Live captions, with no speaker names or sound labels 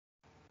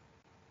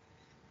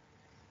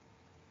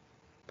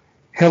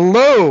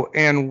Hello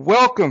and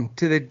welcome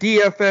to the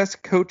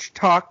DFS Coach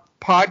Talk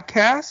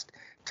podcast.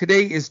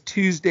 Today is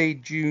Tuesday,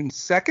 June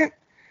 2nd.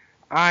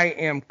 I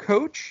am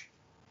Coach,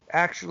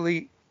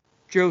 actually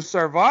Joe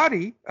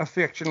Sarvati,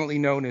 affectionately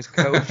known as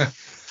Coach.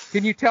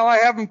 Can you tell I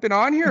haven't been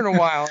on here in a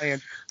while,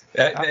 Andrew?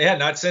 Yeah,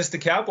 not since the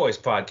Cowboys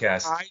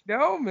podcast. I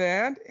know,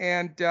 man.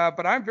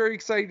 But I'm very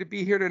excited to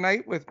be here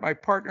tonight with my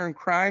partner in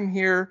crime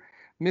here,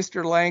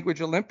 Mr.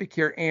 Language Olympic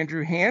here,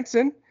 Andrew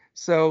Hansen.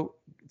 So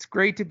it's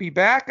great to be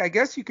back. I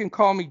guess you can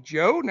call me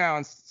Joe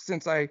now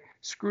since I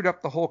screwed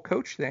up the whole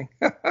coach thing.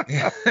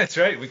 Yeah, that's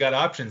right. We got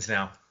options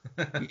now.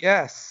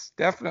 Yes,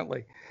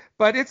 definitely.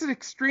 But it's an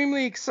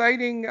extremely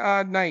exciting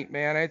night,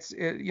 man.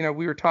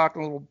 We were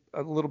talking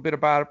a little bit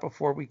about it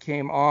before we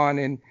came on,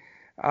 and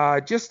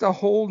just a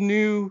whole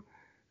new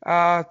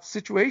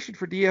situation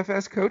for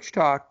DFS Coach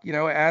Talk.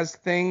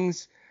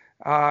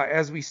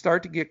 As we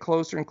start to get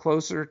closer and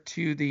closer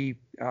to the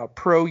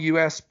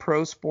U.S.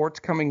 pro sports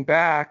coming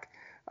back,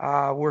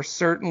 we're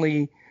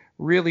certainly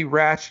really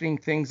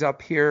ratcheting things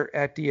up here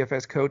at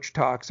DFS Coach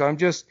Talk. So I'm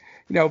just,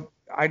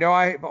 I know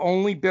I've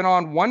only been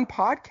on one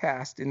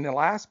podcast in the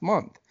last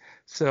month,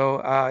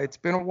 so it's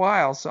been a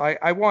while. So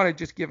I want to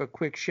just give a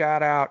quick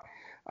shout out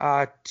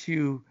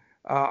to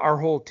our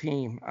whole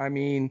team. I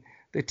mean,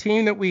 the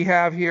team that we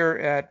have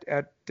here at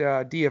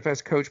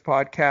DFS Coach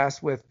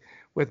Podcast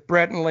with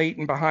Brett and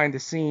Leighton behind the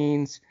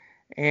scenes,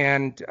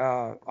 and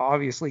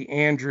obviously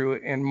Andrew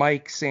and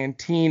Mike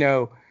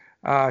Santino,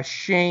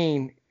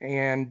 Shane,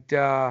 and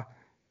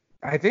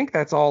I think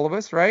that's all of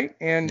us, right?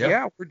 And Yep.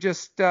 Yeah, we're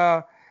just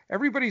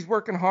everybody's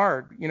working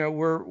hard.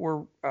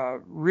 We're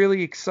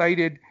really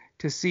excited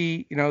to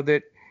see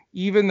that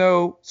even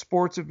though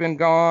sports have been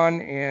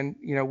gone and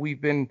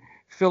we've been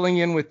filling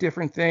in with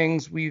different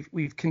things,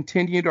 we've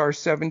continued our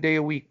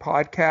 7-day-a-week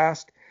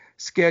podcast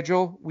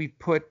schedule. We've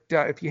put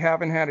if you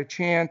haven't had a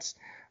chance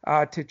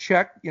to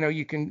check,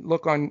 you can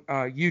look on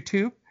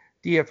YouTube,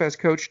 DFS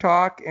Coach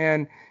Talk,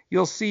 and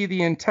you'll see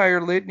the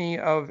entire litany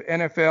of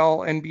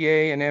NFL,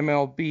 NBA, and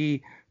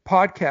MLB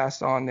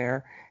podcasts on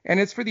there. And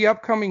it's for the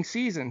upcoming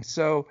season.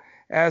 So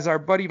as our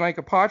buddy Mike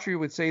Apotri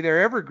would say,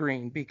 they're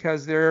evergreen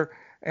because they're,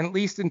 at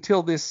least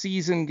until this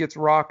season gets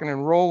rocking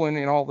and rolling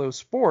in all those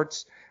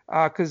sports,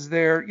 because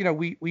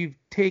we've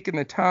taken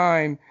the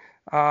time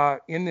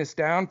in this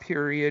down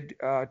period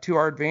to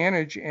our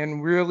advantage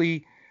and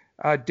really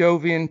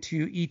dove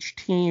into each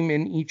team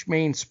in each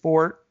main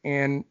sport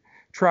and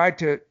tried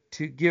to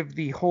give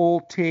the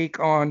whole take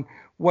on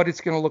what it's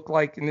going to look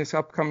like in this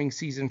upcoming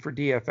season for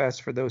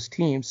DFS for those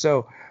teams.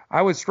 So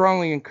I would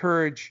strongly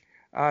encourage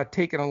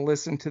taking a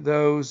listen to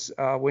those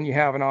when you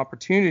have an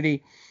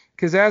opportunity,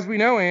 because as we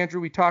know,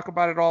 Andrew, we talk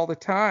about it all the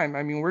time.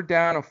 I mean, we're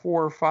down to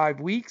 4 or 5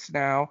 weeks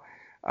now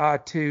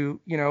to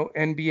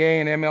NBA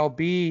and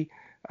MLB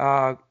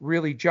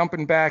really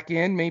jumping back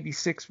in, maybe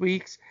 6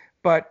 weeks.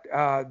 But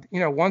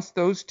once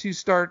those two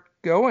start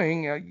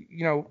going,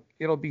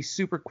 it'll be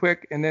super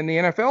quick, and then the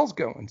NFL's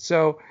going.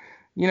 So,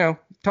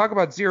 talk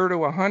about 0 to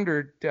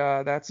 100.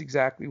 That's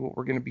exactly what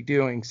we're going to be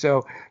doing.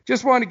 So,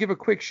 just wanted to give a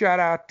quick shout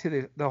out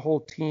to the whole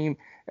team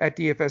at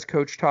DFS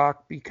Coach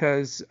Talk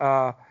because,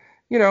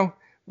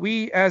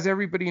 we, as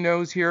everybody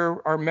knows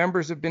here, our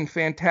members have been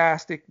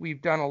fantastic.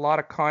 We've done a lot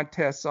of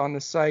contests on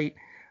the site.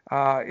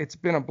 It's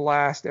been a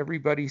blast.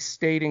 Everybody's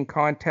stayed in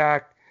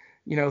contact,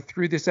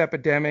 through this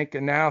epidemic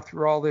and now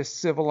through all this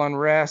civil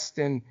unrest.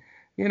 And,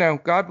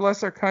 God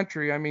bless our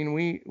country. I mean,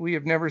 we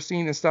have never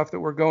seen the stuff that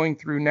we're going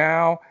through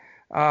now.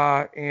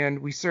 And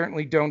we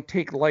certainly don't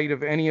take light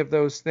of any of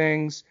those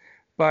things.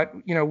 But,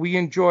 we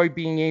enjoy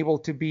being able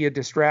to be a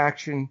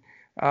distraction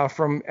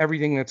from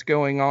everything that's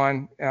going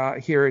on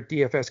here at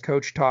DFS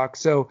Coach Talk.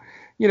 So,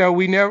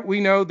 we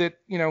know that,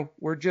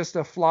 we're just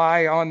a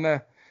fly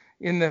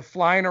in the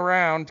flying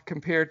around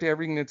compared to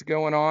everything that's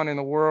going on in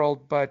the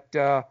world. But,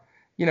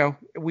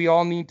 we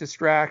all need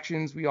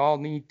distractions. We all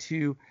need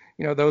to,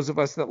 those of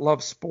us that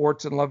love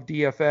sports and love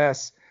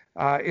DFS,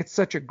 it's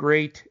such a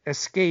great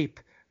escape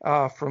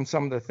from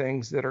some of the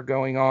things that are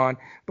going on.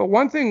 But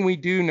one thing we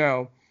do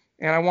know,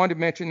 and I wanted to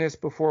mention this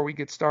before we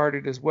get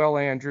started as well,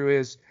 Andrew,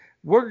 is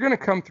we're going to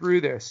come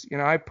through this.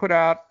 I put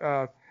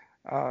out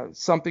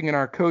something in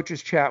our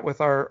coaches chat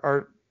with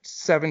our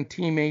 7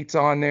 teammates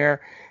on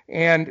there,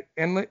 and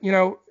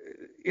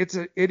it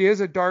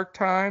is a dark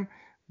time,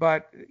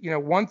 but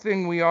one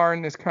thing we are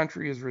in this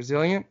country is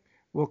resilient.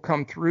 We'll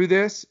come through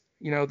this.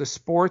 The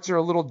sports are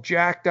a little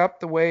jacked up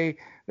the way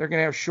they're going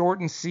to have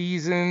shortened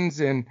seasons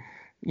and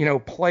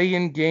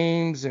play-in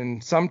games,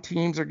 and some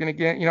teams are going to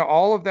get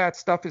all of that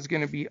stuff is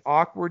going to be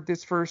awkward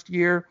this first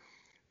year.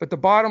 But the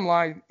bottom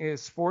line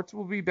is sports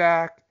will be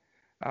back,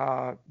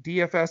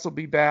 DFS will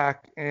be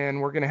back, and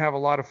we're going to have a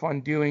lot of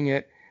fun doing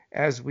it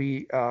as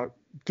we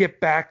get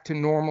back to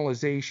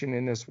normalization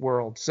in this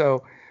world.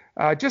 So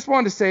just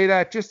wanted to say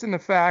that, just in the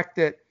fact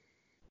that,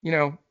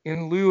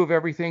 in lieu of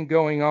everything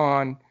going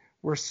on,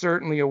 we're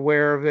certainly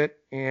aware of it,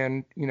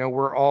 and,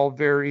 we're all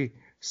very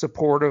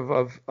supportive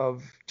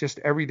of just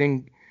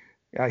everything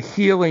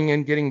healing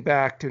and getting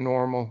back to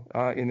normal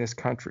in this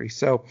country.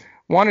 So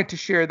wanted to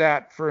share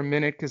that for a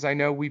minute because I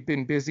know we've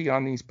been busy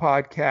on these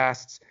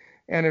podcasts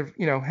and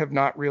have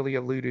not really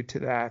alluded to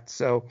that.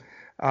 So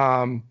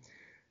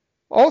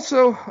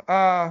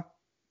also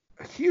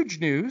huge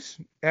news,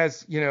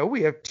 as you know,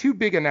 we have two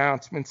big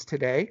announcements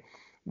today.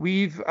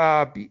 We've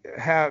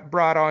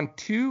brought on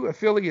two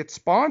affiliate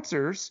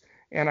sponsors,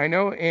 and I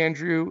know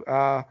Andrew,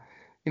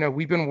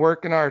 we've been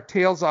working our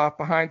tails off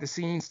behind the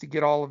scenes to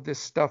get all of this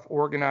stuff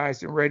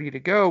organized and ready to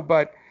go,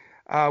 but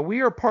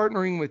we are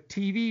partnering with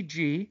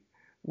TVG,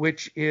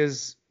 which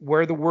is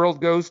where the world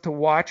goes to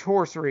watch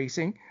horse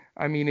racing.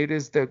 I mean, it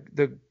is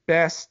the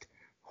best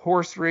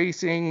horse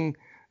racing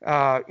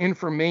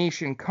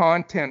information,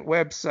 content,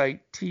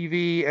 website,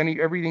 TV,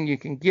 everything you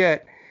can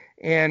get.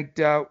 And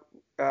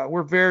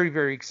we're very,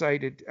 very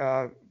excited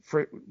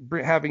for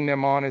having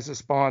them on as a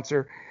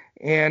sponsor.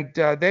 And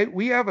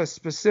we have a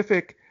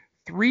specific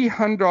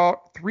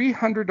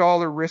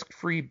 $300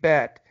 risk-free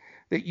bet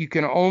that you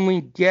can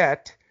only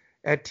get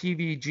at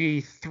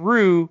TVG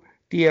through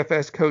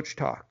DFS Coach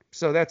Talk.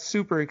 So that's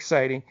super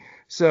exciting.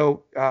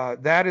 So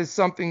that is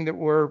something that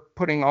we're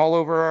putting all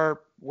over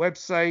our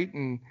website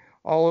and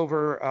all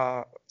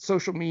over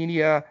social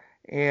media.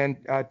 And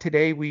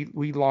today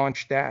we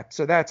launched that.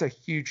 So that's a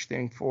huge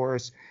thing for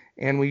us.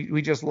 And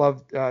we just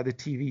love the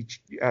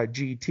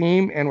TVG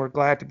team, and we're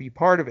glad to be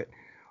part of it.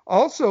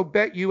 Also,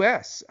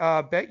 BetUS.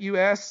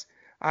 BetUS,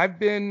 I've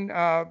been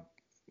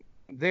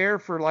there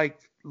for like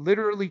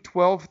literally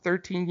 12,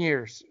 13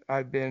 years.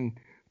 I've been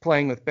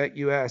playing with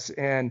BetUS,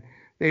 and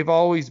they've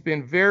always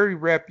been very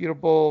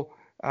reputable.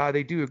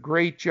 They do a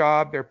great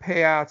job. Their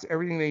payouts,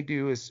 everything they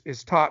do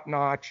is top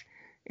notch.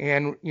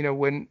 And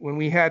when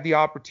we had the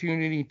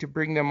opportunity to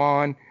bring them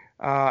on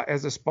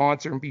as a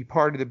sponsor and be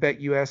part of the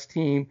BetUS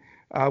team,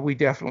 we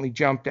definitely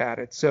jumped at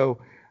it. So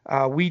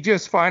we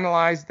just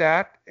finalized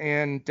that,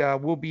 and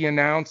we'll be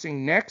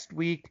announcing next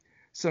week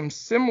some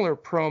similar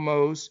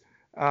promos.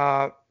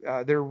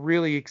 They're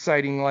really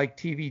exciting, like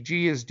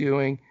TVG is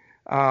doing,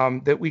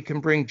 that we can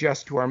bring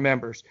just to our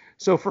members.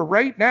 So for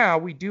right now,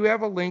 we do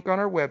have a link on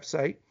our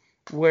website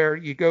where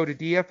you go to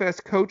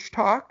DFS Coach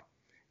Talk.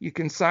 You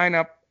can sign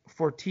up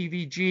for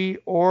TVG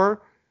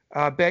or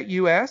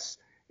BetUS,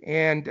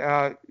 and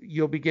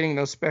you'll be getting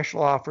those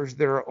special offers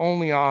that are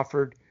only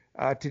offered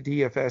to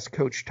DFS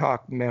Coach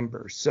Talk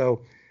members.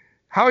 So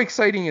how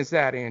exciting is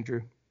that,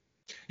 Andrew?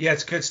 Yeah,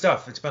 it's good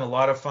stuff. It's been a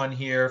lot of fun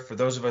here. For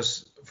those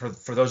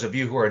of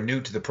you who are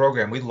new to the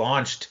program, we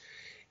launched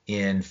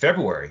in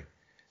February.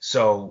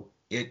 So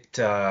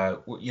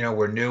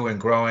we're new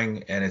and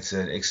growing, and it's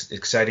an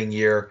exciting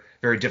year,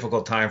 very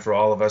difficult time for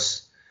all of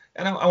us.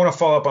 And I want to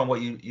follow up on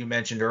what you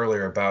mentioned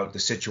earlier about the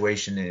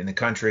situation in the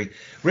country.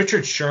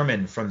 Richard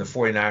Sherman from the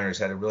 49ers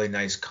had a really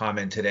nice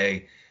comment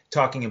today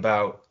talking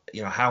about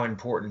how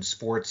important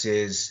sports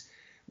is,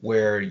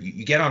 where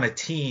you get on a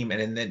team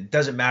and it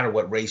doesn't matter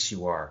what race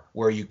you are,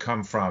 where you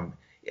come from,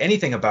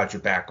 anything about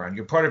your background.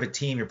 You're part of a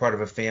team, you're part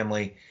of a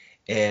family,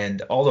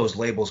 and all those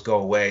labels go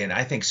away. And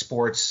I think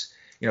sports,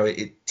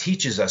 it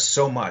teaches us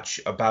so much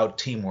about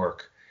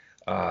teamwork,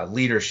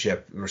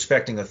 leadership,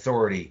 respecting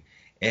authority.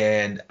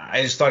 And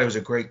I just thought it was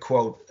a great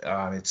quote.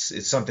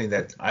 It's something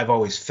that I've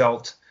always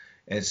felt,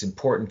 and it's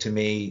important to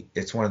me.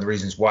 It's one of the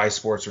reasons why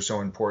sports are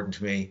so important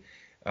to me,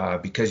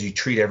 because you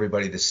treat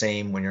everybody the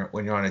same when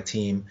you're on a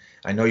team.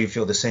 I know you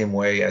feel the same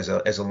way as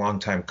a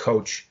longtime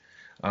coach,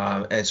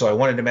 and so I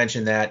wanted to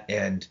mention that.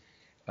 And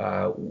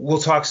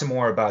we'll talk some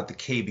more about the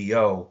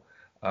KBO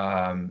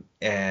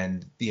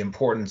and the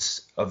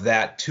importance of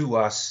that to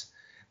us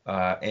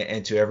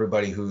and to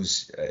everybody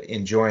who's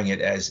enjoying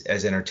it as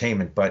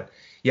entertainment. But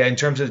yeah, in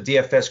terms of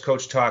DFS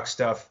Coach Talk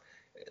stuff,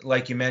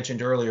 like you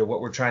mentioned earlier,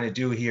 what we're trying to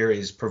do here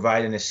is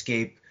provide an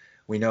escape.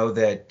 We know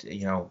that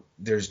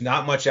there's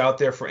not much out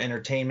there for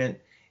entertainment,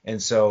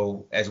 and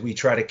so as we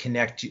try to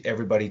connect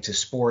everybody to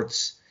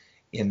sports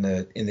in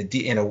the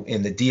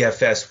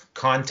DFS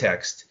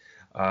context,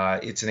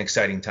 it's an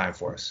exciting time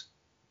for us.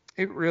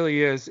 It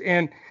really is.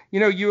 And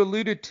you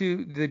alluded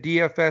to the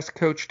DFS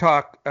Coach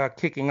Talk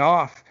kicking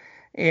off,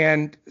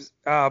 and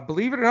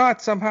believe it or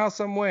not, somehow,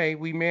 some way,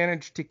 we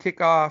managed to kick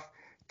off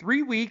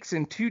 3 weeks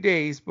and 2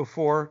 days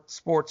before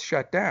sports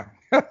shut down.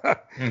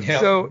 Yep.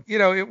 So,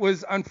 it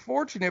was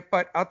unfortunate,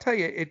 but I'll tell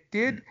you, it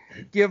did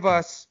give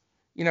us,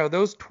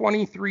 those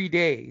 23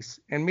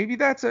 days. And maybe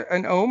that's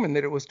an omen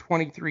that it was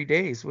 23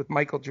 days with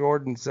Michael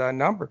Jordan's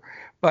number.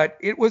 But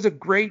it was a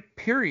great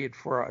period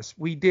for us.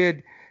 We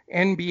did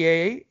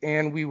NBA,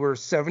 and we were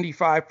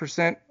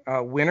 75%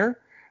 winner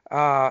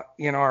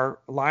in our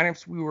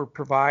lineups we were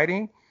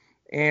providing.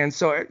 And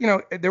so,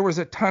 there was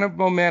a ton of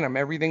momentum.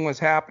 Everything was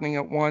happening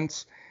at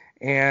once.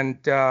 And,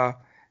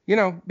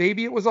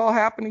 maybe it was all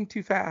happening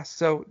too fast.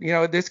 So,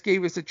 this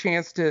gave us a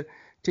chance to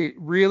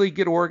really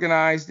get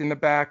organized in the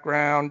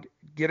background,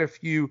 get a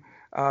few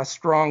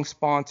strong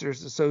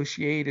sponsors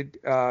associated,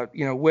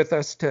 with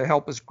us to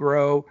help us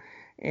grow.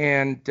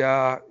 And,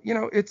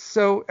 it's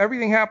so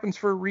everything happens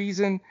for a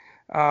reason.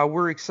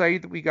 We're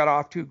excited that we got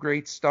off to a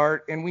great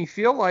start, and we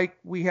feel like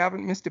we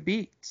haven't missed a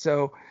beat.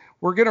 So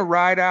we're going to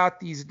ride out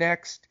these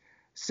next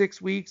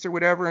 6 weeks or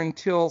whatever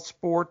until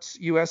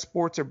U.S.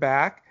 sports are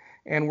back,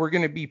 and we're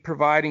going to be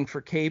providing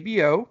for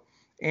KBO.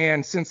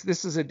 And since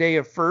this is a day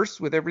of firsts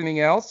with everything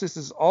else, this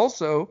is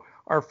also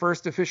our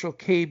first official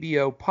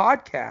KBO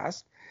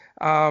podcast.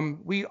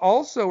 We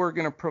also are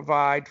going to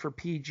provide for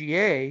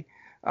PGA.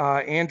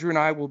 Andrew and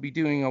I will be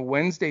doing a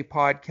Wednesday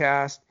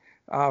podcast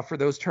for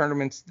those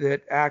tournaments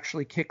that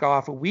actually kick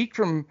off a week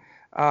from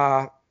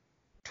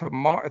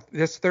tomorrow,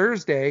 this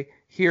Thursday,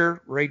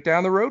 here right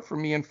down the road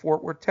from me in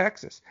Fort Worth,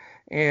 Texas.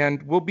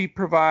 And we'll be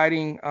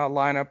providing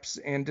lineups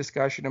and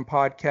discussion and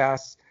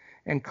podcasts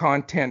and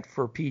content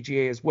for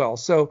PGA as well.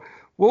 So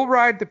we'll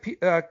ride the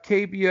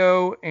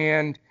KBO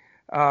and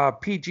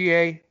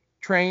PGA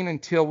train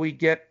until we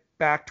get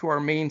back to our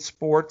main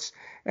sports.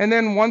 And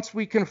then once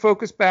we can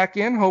focus back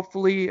in,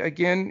 hopefully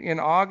again in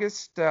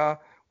August,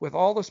 with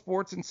all the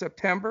sports in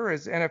September,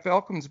 as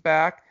NFL comes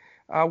back,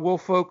 we'll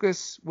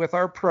focus with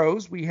our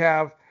pros. We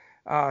have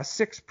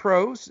 6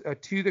 pros,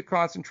 2 that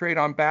concentrate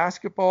on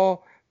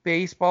basketball,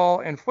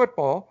 baseball, and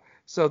football.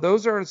 So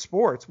those are the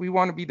sports. We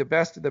want to be the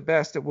best of the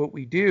best at what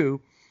we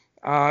do.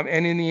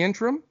 And in the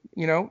interim,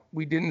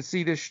 we didn't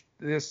see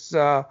this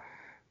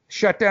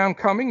shutdown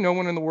coming. No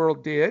one in the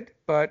world did.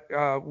 But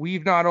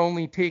we've not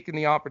only taken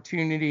the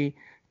opportunity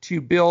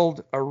to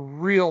build a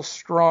real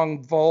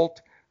strong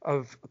vault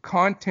of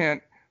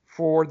content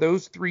for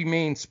those 3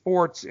 main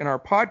sports in our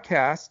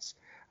podcasts.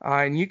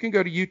 And you can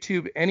go to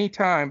YouTube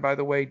anytime, by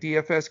the way,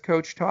 DFS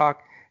Coach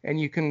Talk, and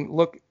you can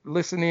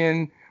listen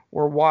in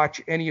or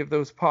watch any of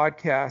those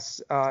podcasts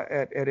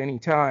at any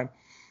time.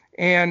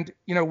 And,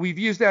 we've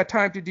used that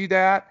time to do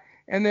that,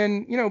 and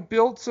then,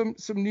 build some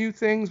new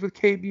things with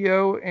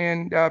KBO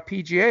and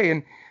PGA.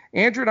 And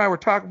Andrew and I were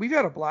talking, we've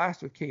had a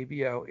blast with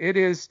KBO. It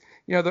is,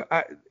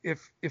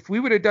 if we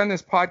would have done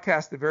this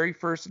podcast the very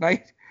first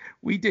night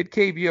we did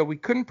KBO, we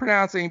couldn't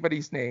pronounce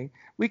anybody's name.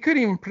 We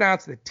couldn't even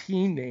pronounce the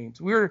team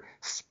names. We were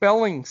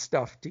spelling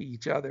stuff to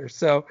each other.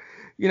 So,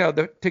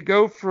 to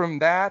go from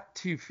that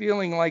to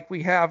feeling like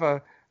we have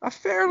a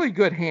fairly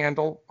good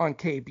handle on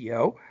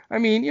KBO. I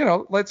mean,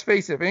 let's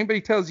face it, if anybody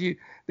tells you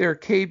they're a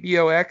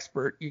KBO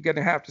expert, you're going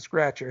to have to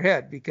scratch your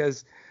head,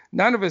 because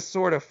none of us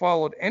sort of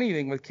followed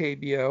anything with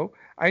KBO.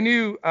 I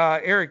knew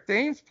Eric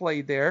Dames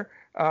played there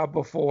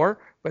before,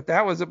 but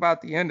that was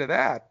about the end of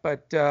that.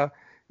 But,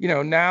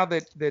 now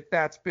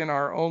that's been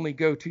our only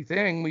go-to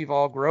thing, we've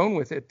all grown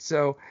with it.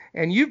 So,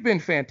 and you've been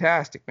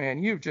fantastic,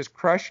 man. You've just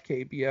crushed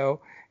KBO.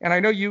 And I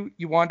know you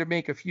wanted to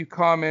make a few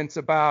comments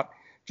about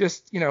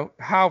just,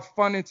 how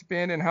fun it's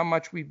been and how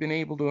much we've been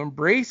able to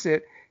embrace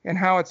it and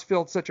how it's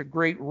filled such a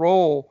great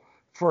role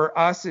for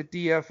us at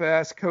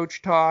DFS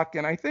Coach Talk,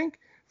 and I think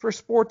for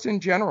sports in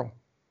general.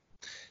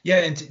 Yeah,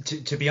 and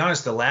to be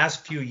honest, the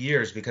last few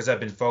years, because I've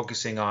been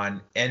focusing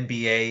on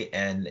NBA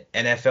and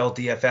NFL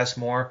DFS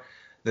more,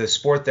 the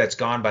sport that's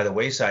gone by the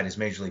wayside is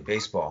Major League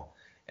Baseball.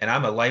 And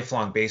I'm a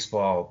lifelong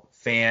baseball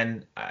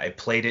fan. I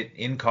played it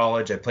in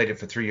college. I played it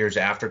for 3 years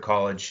after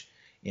college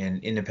in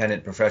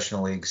independent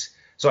professional leagues.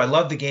 So I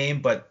love the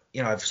game, but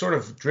I've sort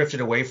of drifted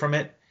away from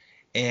it.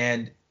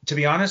 And to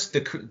be honest,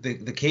 the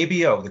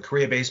KBO, the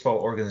Korea Baseball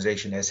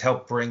Organization, has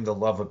helped bring the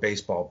love of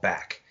baseball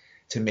back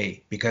to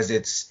me, because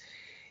it's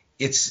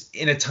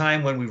in a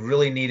time when we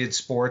really needed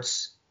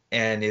sports,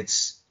 and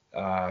it's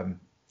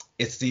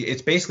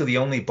basically the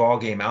only ball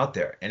game out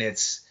there, and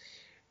it's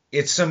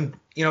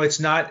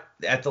not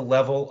at the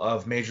level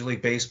of Major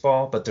League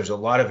Baseball, but there's a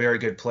lot of very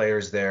good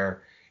players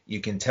there.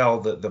 You can tell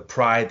the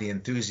pride, the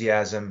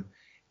enthusiasm,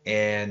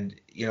 and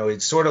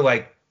it's sort of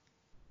like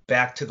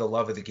back to the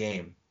love of the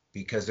game,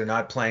 because they're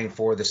not playing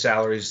for the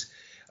salaries,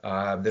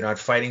 they're not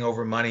fighting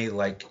over money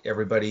like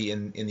everybody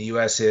in the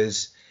U.S.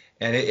 is,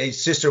 and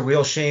it's just a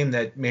real shame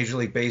that Major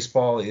League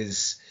Baseball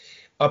is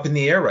up in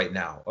the air right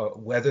now,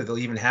 whether they'll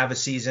even have a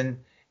season.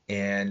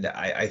 And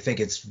I think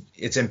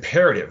it's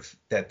imperative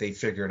that they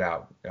figure it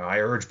out. I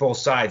urge both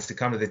sides to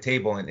come to the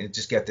table and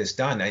just get this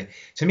done.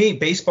 To me,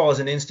 baseball is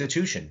an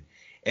institution,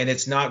 and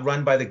it's not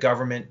run by the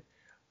government,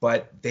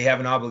 but they have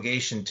an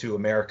obligation to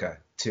America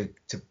to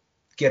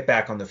get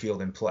back on the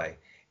field and play.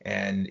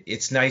 And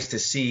it's nice to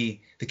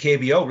see the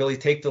KBO really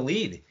take the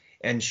lead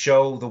and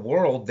show the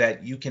world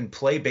that you can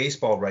play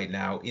baseball right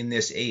now in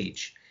this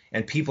age.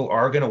 And people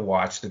are going to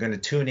watch. They're going to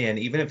tune in,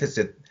 even if it's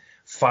at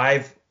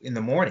 5 in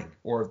the morning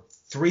or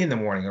 3 in the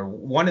morning or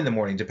 1 in the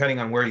morning, depending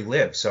on where you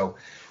live. So,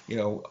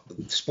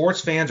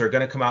 sports fans are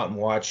going to come out and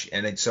watch.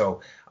 And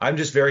so I'm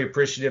just very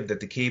appreciative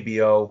that the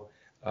KBO,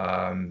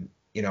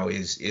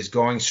 is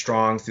going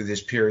strong through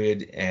this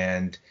period,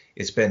 and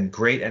it's been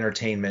great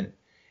entertainment.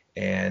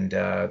 And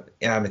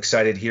I'm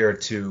excited here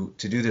to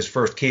do this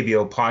first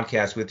KBO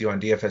podcast with you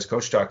on DFS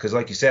Coach Talk, because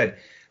like you said,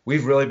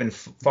 we've really been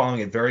following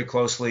it very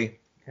closely.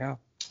 Yeah.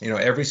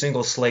 Every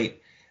single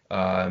slate,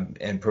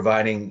 and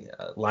providing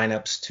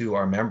lineups to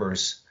our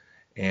members.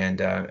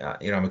 And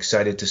I'm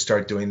excited to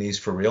start doing these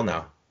for real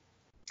now.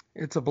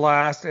 It's a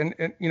blast. And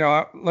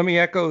let me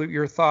echo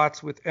your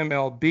thoughts with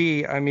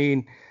MLB. I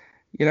mean,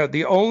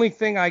 the only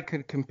thing I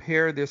could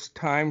compare this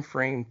time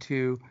frame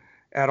to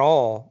at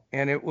all.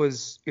 And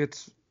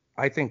it's,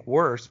 I think,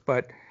 worse,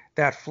 but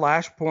that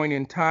flashpoint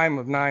in time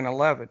of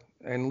 9/11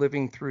 and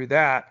living through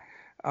that,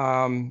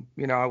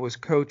 I was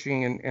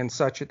coaching and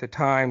such at the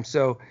time.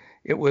 So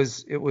it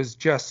was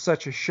just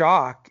such a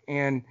shock,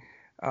 and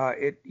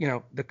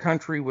the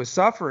country was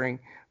suffering,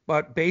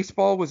 but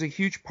baseball was a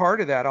huge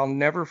part of that. I'll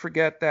never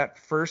forget that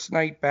first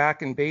night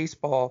back in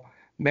baseball,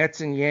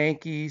 Mets and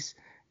Yankees.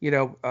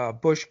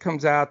 Bush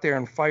comes out there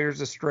and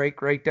fires a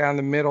strike right down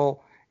the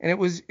middle, and it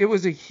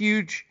was a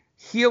huge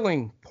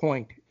healing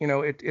point.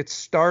 It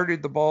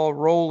started the ball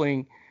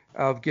rolling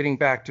of getting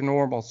back to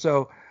normal.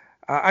 So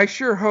I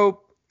sure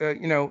hope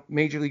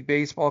Major League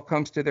Baseball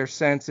comes to their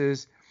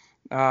senses.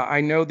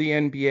 I know the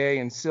NBA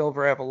and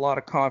Silver have a lot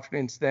of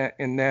confidence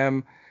in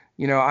them.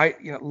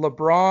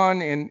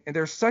 LeBron and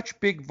there's such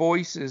big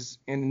voices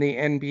in the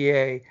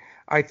NBA.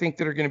 I think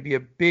that are going to be a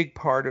big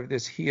part of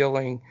this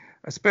healing,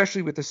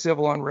 especially with the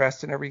civil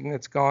unrest and everything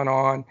that's gone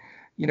on.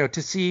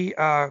 To see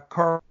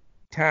Karl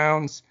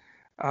Towns,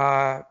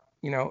 at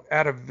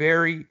a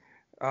very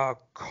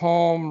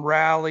calm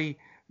rally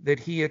that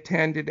he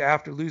attended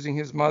after losing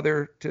his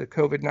mother to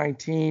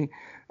COVID-19,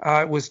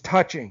 was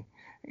touching.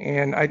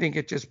 And I think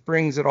it just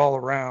brings it all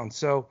around.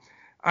 So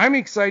I'm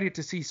excited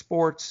to see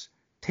sports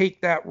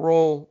take that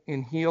role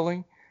in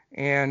healing,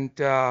 and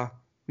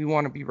we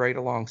want to be right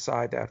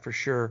alongside that for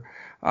sure.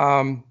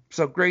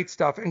 So great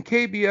stuff. And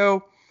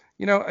KBO,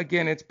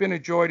 again, it's been a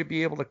joy to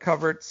be able to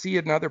cover it, see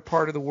another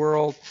part of the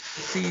world,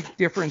 see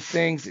different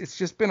things. It's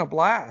just been a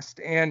blast.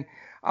 And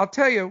I'll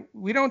tell you,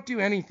 we don't do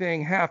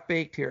anything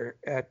half-baked here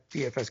at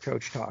DFS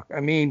Coach Talk.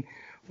 I mean,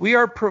 we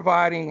are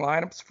providing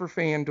lineups for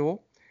FanDuel.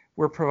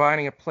 We're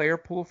providing a player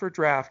pool for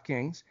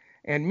DraftKings.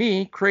 And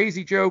me,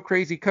 Crazy Joe,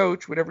 Crazy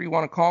Coach, whatever you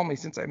want to call me,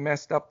 since I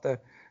messed up the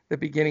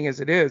beginning as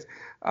it is,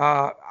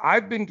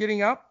 I've been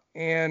getting up,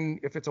 and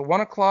if it's a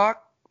 1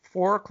 o'clock,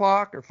 4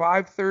 o'clock, or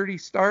 5:30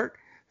 start,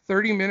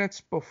 30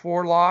 minutes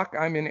before lock,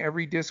 I'm in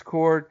every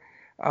Discord,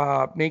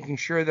 making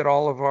sure that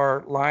all of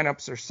our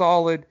lineups are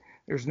solid.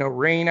 There's no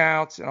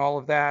rainouts and all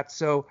of that.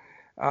 So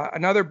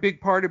another big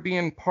part of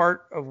being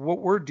part of what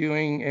we're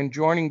doing and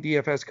joining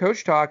DFS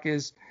Coach Talk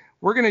is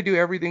we're going to do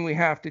everything we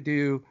have to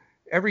do,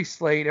 every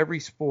slate, every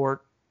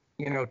sport,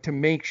 to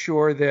make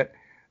sure that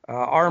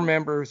our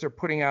members are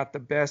putting out the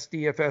best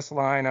DFS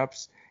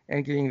lineups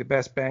and getting the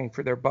best bang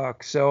for their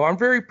buck. So I'm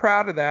very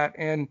proud of that.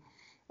 And,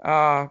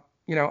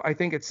 I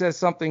think it says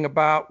something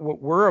about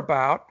what we're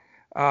about.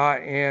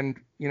 And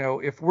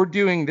if we're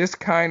doing this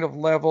kind of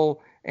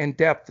level and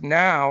depth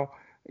now,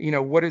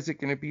 what is it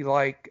going to be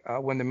like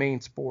when the main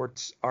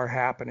sports are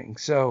happening?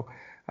 So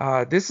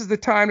this is the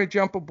time to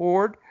jump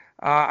aboard.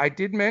 I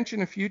did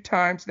mention a few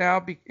times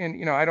now,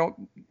 and I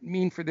don't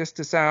mean for this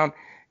to sound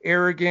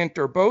arrogant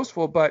or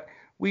boastful, but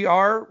we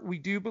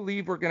do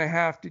believe we're going to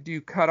have to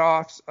do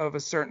cutoffs of a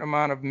certain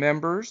amount of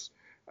members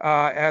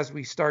as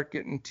we start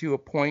getting to a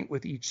point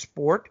with each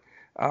sport,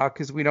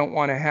 because we don't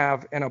want to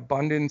have an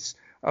abundance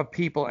of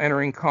people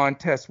entering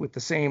contests with the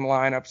same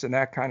lineups and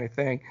that kind of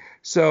thing.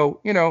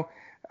 So,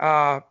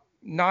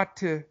 not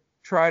to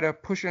try to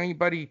push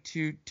anybody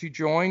to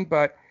join,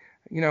 but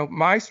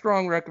my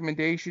strong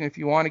recommendation, if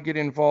you want to get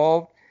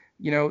involved,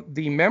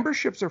 the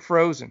memberships are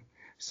frozen.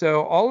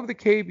 So all of the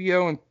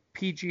KBO and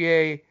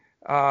PGA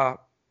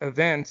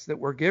events that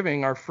we're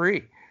giving are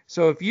free.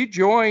 So if you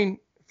join,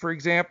 for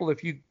example,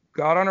 if you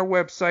got on our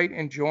website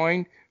and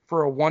joined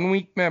for a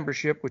 1-week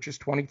membership, which is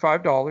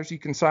 $25, you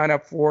can sign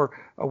up for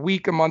a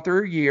week, a month,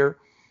 or a year,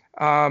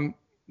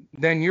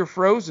 then you're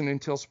frozen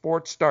until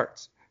sports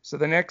starts. So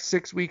the next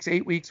 6 weeks,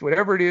 8 weeks,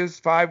 whatever it is,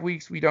 5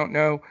 weeks, we don't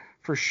know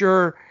for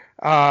sure,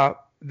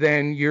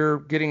 then you're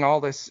getting all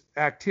this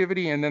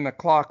activity, and then the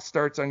clock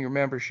starts on your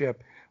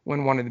membership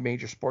when one of the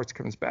major sports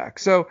comes back.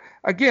 So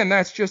again,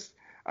 that's just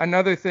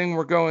another thing.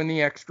 We're going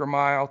the extra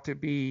mile to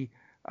be,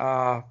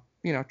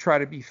 try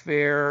to be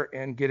fair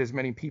and get as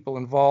many people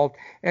involved.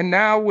 And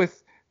now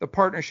with the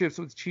partnerships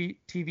with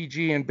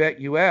TVG and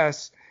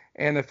BetUS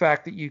and the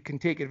fact that you can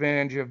take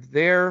advantage of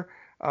their,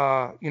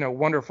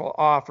 wonderful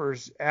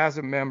offers as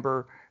a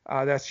member,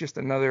 that's just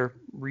another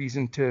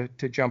reason to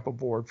jump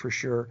aboard for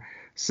sure.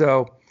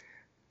 So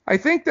I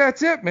think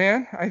that's it,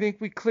 man. I think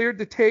we cleared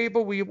the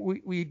table.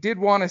 We did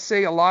want to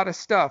say a lot of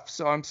stuff,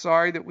 so I'm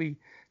sorry that we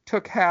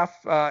took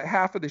half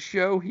of the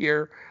show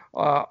here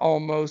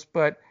almost,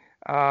 but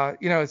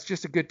it's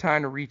just a good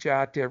time to reach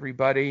out to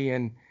everybody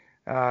and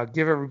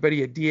give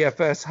everybody a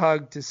DFS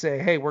hug to say,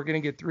 hey, we're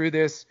going to get through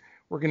this.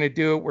 We're going to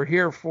do it. We're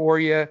here for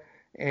you.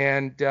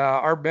 And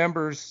our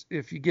members,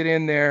 if you get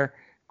in there,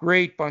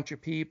 great bunch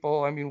of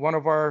people. I mean, one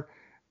of our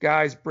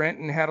guys,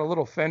 Brenton, had a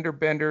little fender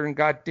bender and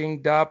got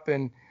dinged up,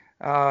 and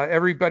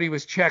everybody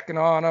was checking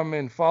on him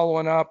and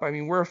following up. I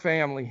mean, we're a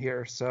family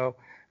here. So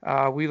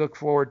we look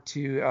forward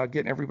to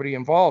getting everybody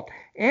involved.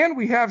 And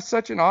we have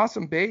such an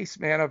awesome base,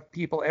 man, of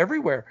people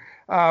everywhere.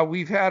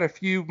 We've had a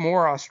few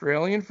more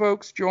Australian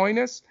folks join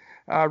us.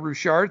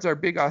 Rouchard's our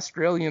big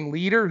Australian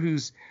leader,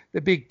 who's the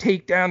big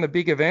takedown, the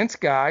big events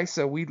guy.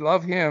 So we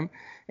love him.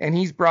 And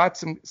he's brought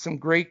some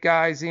great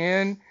guys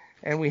in.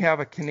 and we have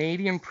a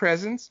Canadian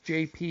presence,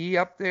 JP,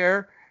 up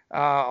there.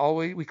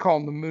 Always we call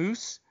him the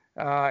Moose,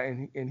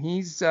 and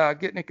he's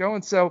getting it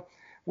going. So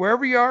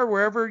wherever you are,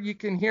 wherever you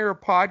can hear a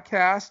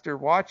podcast or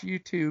watch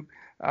YouTube,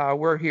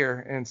 we're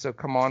here, and so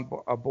come on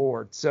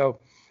aboard. So,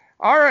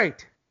 all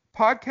right,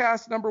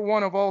 podcast number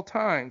 1 of all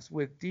times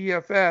with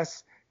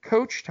DFS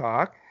Coach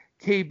Talk,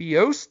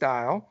 KBO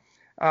style.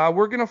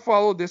 We're going to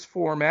follow this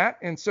format,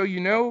 and so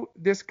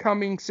this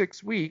coming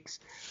 6 weeks,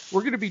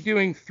 we're going to be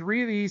doing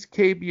 3 of these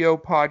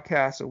KBO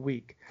podcasts a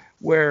week,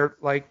 where,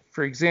 like,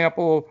 for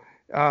example,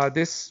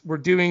 we're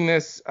doing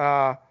this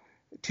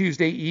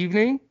Tuesday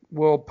evening.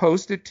 We'll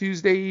post it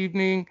Tuesday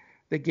evening.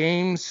 The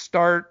games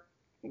start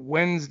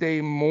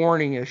Wednesday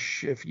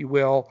morning-ish, if you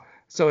will.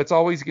 So it's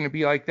always going to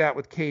be like that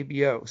with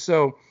KBO.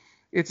 So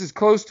it's as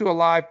close to a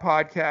live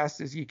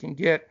podcast as you can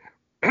get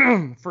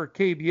for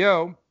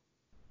KBO.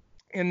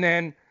 And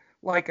then,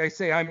 like I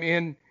say,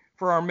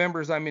 for our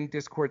members, I'm in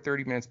Discord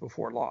 30 minutes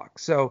before lock.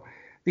 So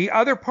the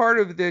other part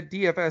of the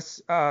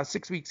DFS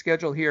 6-week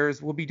schedule here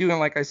is we'll be doing,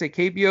 like I say,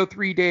 KBO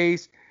 3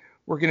 days.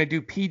 We're going to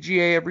do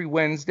PGA every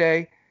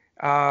Wednesday.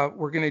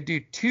 We're going to do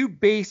 2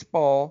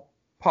 baseball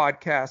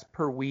podcasts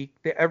per week,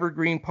 the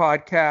Evergreen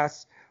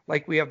podcasts,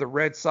 like we have the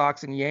Red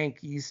Sox and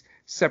Yankees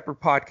separate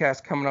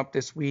podcasts coming up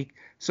this week.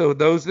 So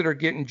those that are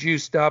getting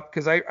juiced up,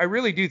 because I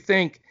really do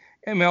think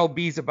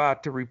MLB's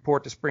about to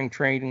report to spring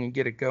training and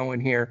get it going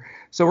here.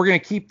 So we're going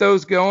to keep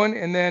those going.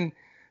 And then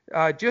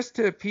just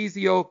to appease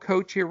the old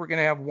coach here, we're going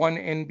to have 1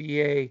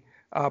 NBA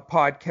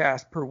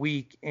podcast per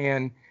week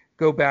and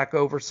go back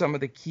over some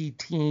of the key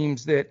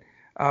teams that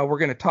we're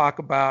going to talk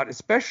about,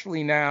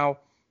 especially now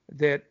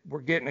that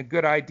we're getting a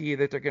good idea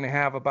that they're going to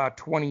have about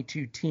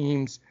 22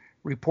 teams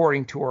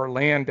reporting to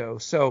Orlando.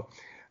 So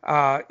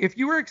if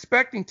you were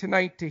expecting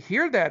tonight to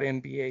hear that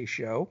NBA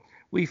show,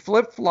 we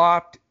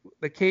flip-flopped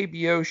the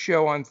KBO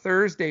show on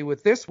Thursday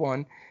with this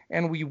one,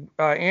 and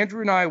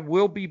Andrew and I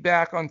will be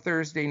back on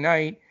Thursday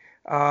night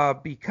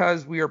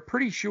because we are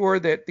pretty sure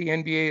that the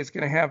NBA is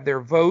going to have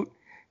their vote,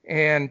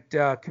 and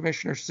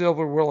Commissioner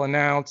Silver will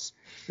announce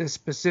the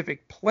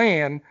specific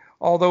plan,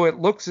 although it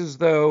looks as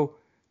though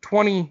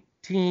 20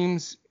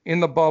 teams in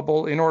the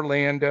bubble in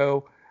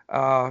Orlando,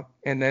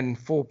 and then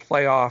full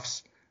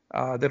playoffs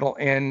that'll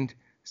end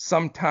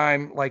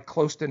sometime like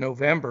close to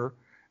November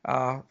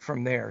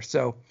from there.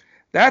 So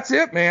that's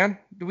it, man.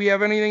 Do we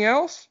have anything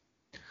else?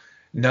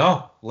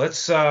 No.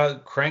 Let's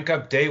crank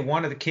up day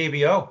 1 of the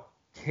KBO.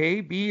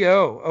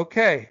 KBO.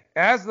 Okay.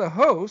 As the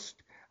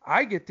host,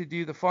 I get to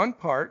do the fun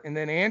part, and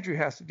then Andrew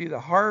has to do the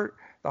hard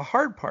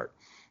part.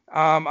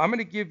 I'm going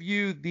to give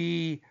you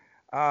the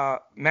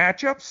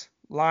matchups,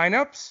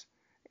 lineups,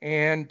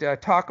 and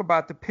talk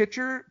about the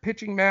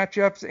pitching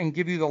matchups and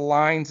give you the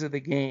lines of the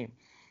game.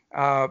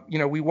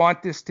 We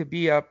want this to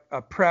be a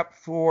prep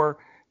for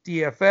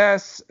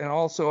DFS and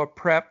also a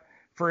prep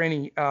for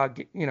any,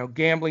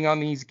 gambling on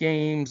these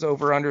games,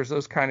 over-unders,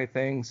 those kind of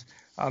things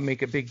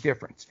make a big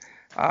difference.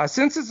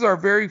 Since this is our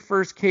very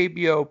first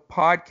KBO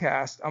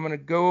podcast, I'm going to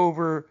go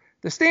over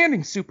the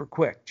standings super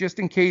quick, just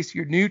in case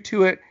you're new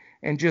to it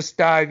and just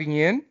diving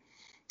in.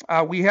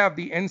 We have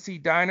the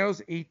NC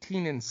Dinos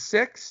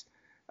 18-6,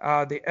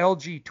 the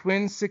LG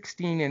Twins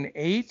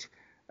 16-8.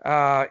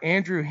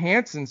 Andrew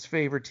Hansen's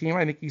favorite team,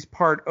 I think he's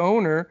part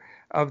owner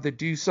of the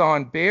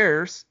Doosan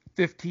Bears,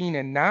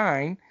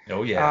 15-9.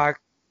 Oh yeah.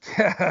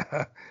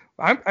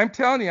 I'm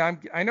telling you,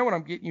 I know what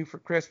I'm getting you for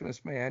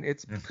Christmas, man.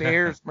 It's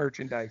Bears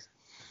merchandise.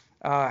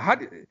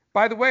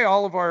 By the way,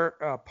 all of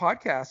our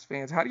podcast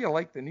fans, how do you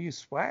like the new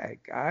swag,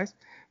 guys?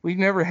 We've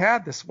never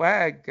had the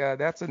swag.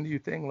 That's a new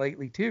thing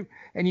lately too.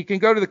 And you can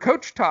go to the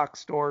Coach Talk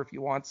store if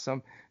you want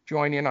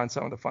join in on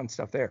some of the fun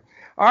stuff there.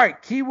 All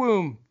right,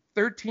 Kiwoom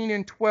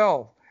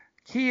 13-12.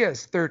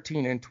 Kia's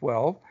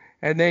 13-12.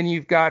 And then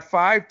you've got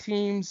 5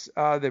 teams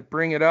that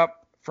bring it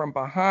up from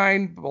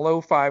behind,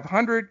 below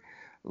 500.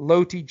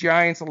 Loti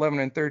Giants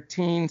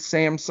 11-13.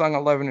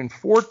 Samsung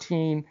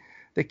 11-14.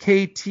 The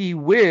KT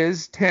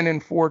Wiz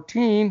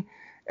 10-14.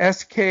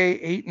 SK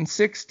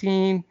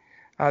 8-16.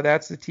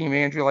 That's the team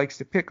Andrew likes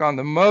to pick on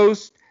the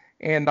most.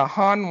 And the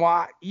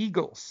Hanwha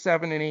Eagles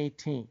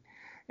 7-18.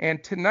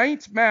 And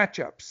tonight's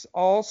matchups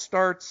all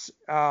starts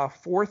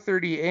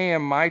 4:30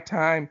 a.m. my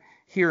time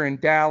here in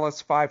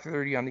Dallas,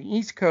 5:30 on the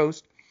East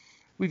Coast.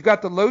 We've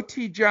got the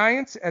Loti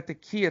Giants at the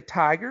Kia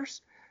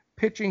Tigers.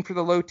 Pitching for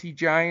the Loti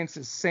Giants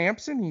is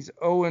Sampson. He's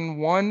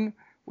 0-1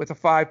 with a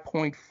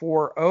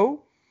 5.40.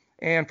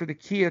 And for the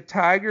Kia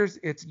Tigers,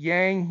 it's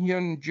Yang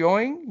Hyun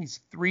Joing. He's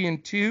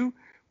 3-2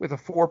 with a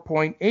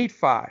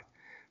 4.85.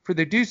 For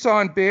the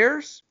Doosan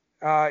Bears,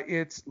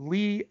 it's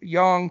Lee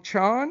Yong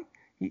Chan.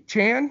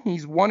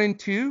 He's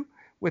 1-2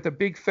 with a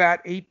big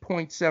fat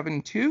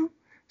 8.72.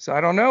 So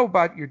I don't know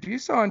about your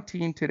Doosan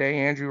team today,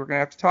 Andrew. We're going to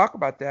have to talk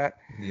about that.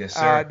 Yes,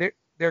 sir.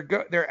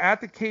 They're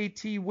at the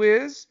KT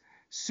Wiz.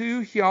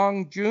 Soo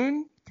Hyung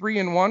Jun,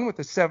 3-1 with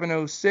a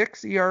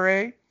 7.06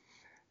 ERA.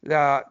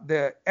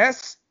 The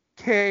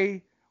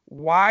SK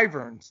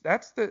Wyverns.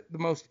 That's the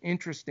most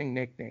interesting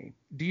nickname.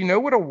 Do you know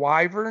what a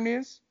wyvern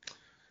is?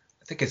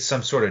 I think it's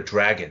some sort of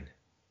dragon.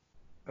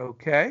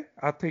 Okay,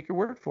 I'll take your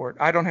word for it.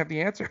 I don't have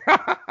the answer.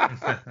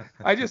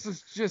 I just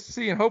was just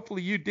seeing.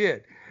 Hopefully you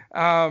did.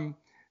 Um,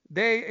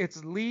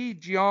 it's Lee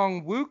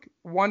Jeong Wook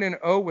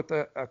 1-0 with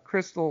a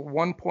crystal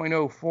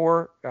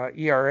 1.04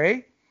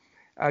 ERA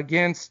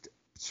against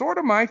sort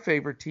of my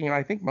favorite team.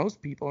 I think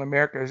most people in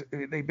America,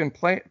 they've been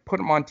put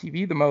them on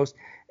TV the most.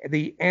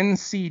 The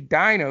NC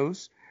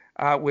Dinos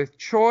with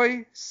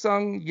Choi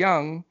Sung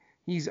Young.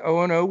 He's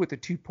 0-0 with a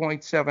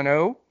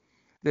 2.70.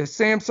 The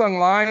Samsung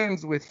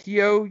Lions with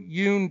Hyo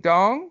Yoon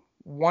Dong,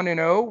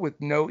 1-0 with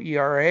no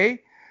ERA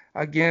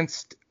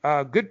against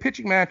a good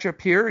pitching matchup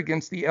here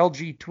against the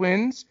LG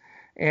Twins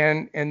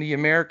and the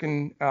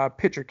American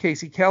pitcher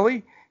Casey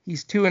Kelly.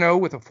 He's 2-0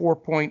 with a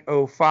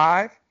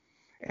 4.05.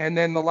 And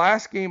then the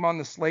last game on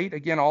the slate,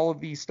 again, all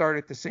of these start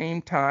at the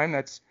same time.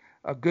 That's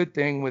a good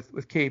thing with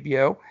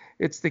KBO.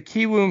 It's the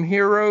Kiwoom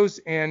Heroes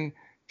and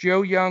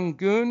Jo Young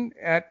Goon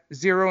at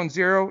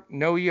 0-0,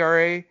 no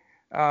ERA.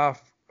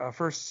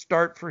 First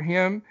start for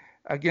him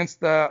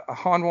against the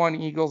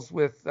Hanwon Eagles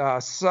with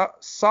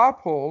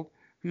Sophold,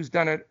 who's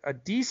done a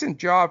decent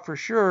job for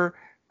sure.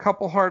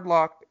 Couple hard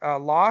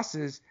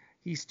losses.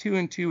 He's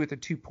 2-2 with a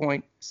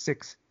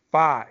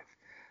 2.65.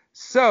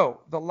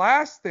 So the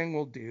last thing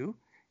we'll do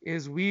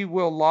is we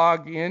will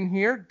log in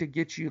here to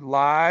get you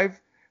live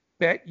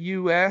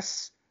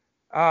BetUS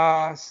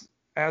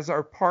as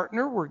our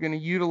partner. We're going to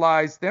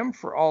utilize them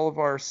for all of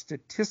our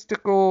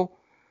statistical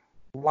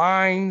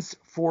lines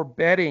for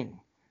betting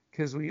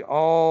because we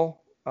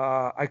all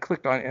I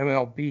clicked on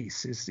MLB.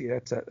 So see,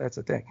 that's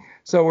a thing.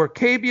 So we're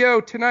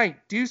KBO tonight.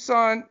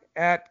 Doosan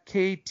at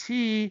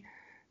KT.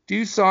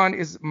 Doosan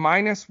is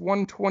minus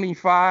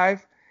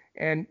 125,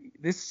 and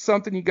this is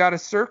something you got to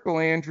circle,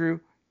 Andrew.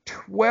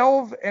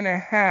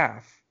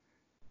 12.5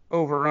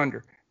 over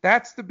under.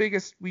 That's the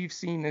biggest we've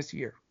seen this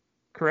year,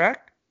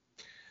 correct?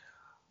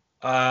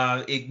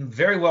 It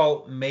very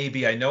well may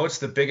be. I know it's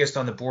the biggest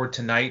on the board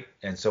tonight,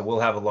 and so we'll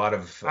have a lot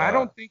of. I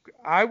don't think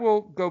I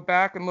will go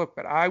back and look,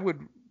 but I would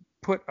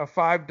put a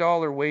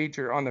 $5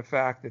 wager on the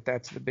fact that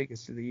that's the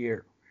biggest of the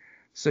year.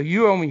 So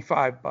you owe me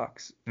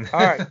 $5. All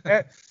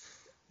right.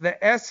 The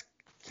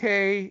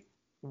SK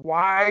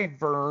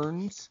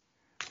Wyverns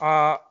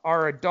are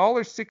a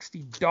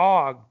 $1.60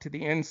 dog to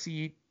the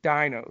NC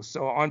Dinos.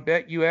 So on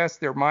BetUS,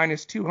 they're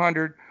minus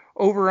 200.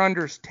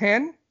 Over-unders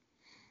 10.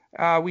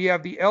 We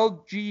have the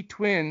LG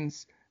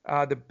Twins,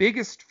 the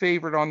biggest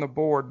favorite on the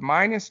board,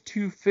 minus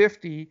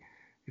 250.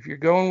 If you're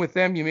going with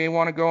them, you may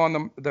want to go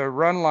on the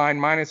run line,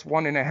 minus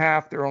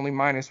 1.5. They're only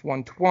minus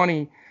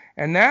 120.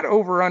 And that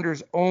over-under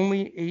is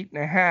only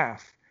 8.5.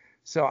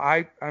 So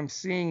I'm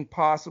seeing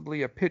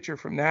possibly a pitcher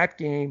from that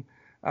game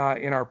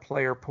in our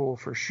player pool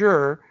for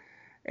sure.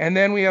 And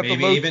then we have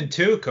maybe even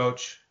two,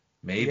 Coach.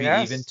 Maybe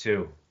even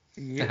two.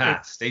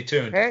 Stay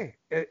tuned. Hey,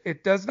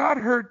 it does not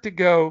hurt to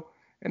go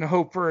and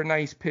hope for a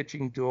nice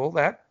pitching duel.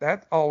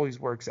 That always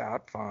works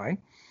out fine.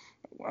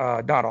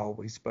 Not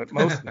always, but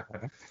most of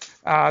the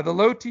time. The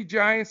Low T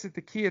Giants at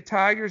the Kia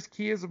Tigers.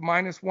 Kia's a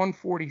minus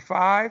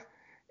 145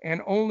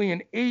 and only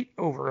an 8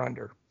 over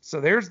under. So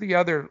there's the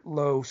other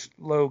low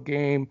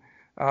game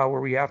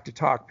where we have to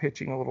talk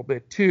pitching a little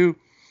bit too.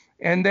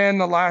 And then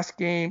the last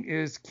game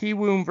is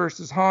Kiwoom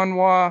versus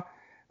Hanwha.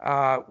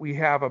 We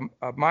have a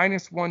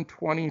minus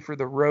 120 for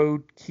the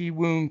road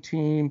Kiwoom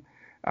team,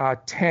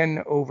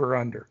 10 over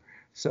under.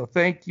 So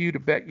thank you to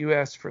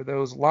BetUS for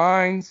those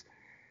lines.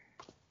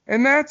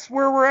 And that's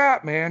where we're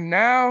at, man.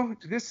 Now,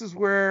 this is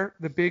where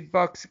the big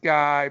bucks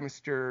guy,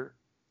 Mr.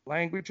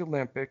 Language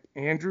Olympic,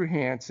 Andrew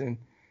Hansen,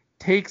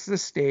 takes the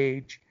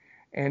stage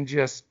and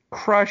just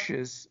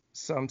crushes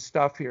some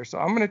stuff here. So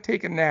I'm going to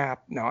take a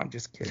nap. No, I'm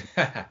just kidding.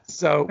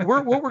 So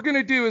what we're going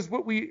to do is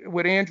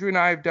what Andrew and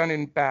I have done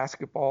in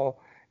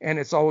basketball, and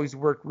it's always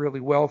worked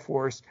really well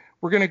for us.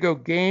 We're going to go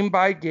game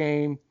by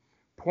game,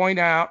 point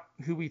out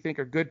who we think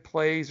are good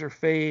plays or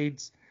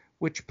fades,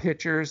 which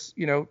pitchers,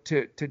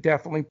 to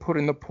definitely put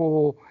in the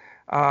pool.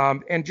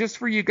 And just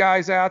for you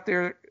guys out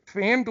there,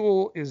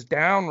 FanDuel is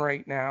down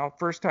right now,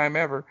 first time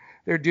ever.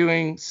 They're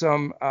doing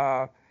some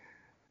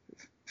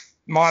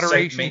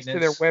moderations to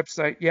their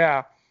website.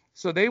 Yeah.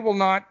 So they will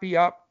not be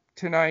up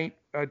tonight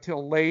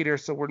until later.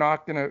 So we're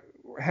not going to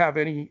have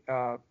any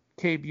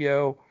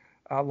KBO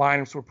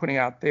lineups we're putting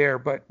out there.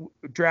 But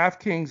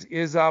DraftKings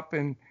is up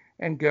and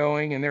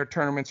going, and their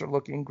tournaments are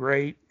looking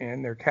great,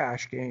 and their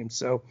cash games.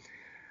 So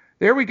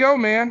there we go,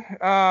 man.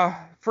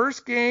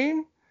 First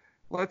game,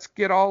 let's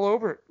get all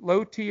over it.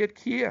 Low T at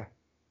Kia.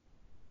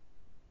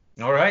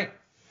 All right.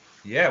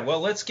 Yeah,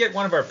 well, let's get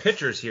one of our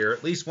pitchers here,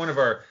 at least one of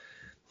our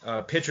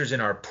pitchers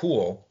in our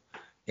pool.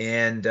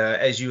 And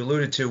as you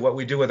alluded to, what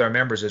we do with our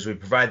members is we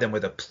provide them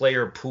with a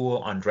player pool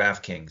on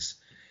DraftKings,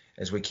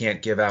 as we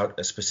can't give out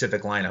a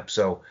specific lineup.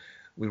 So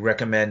we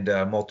recommend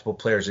multiple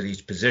players at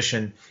each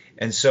position.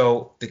 And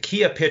so the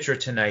Kia pitcher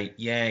tonight,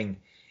 Yang,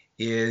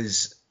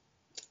 is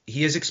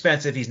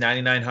expensive. He's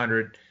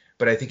 $9,900,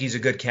 but I think he's a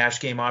good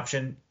cash game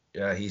option.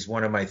 He's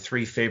one of my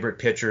 3 favorite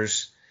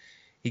pitchers.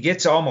 He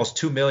gets almost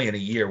 $2 million a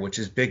year, which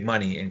is big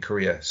money in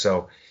Korea.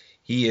 So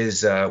he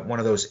is one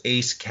of those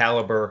ace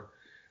caliber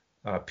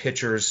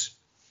pitchers.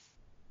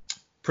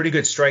 Pretty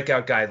good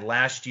strikeout guy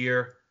last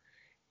year.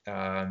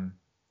 And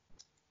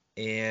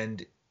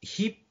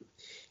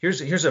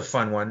here's a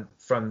fun one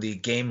from the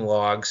game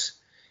logs.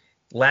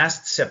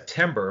 Last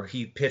September,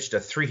 he pitched a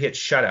 3-hit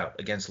shutout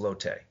against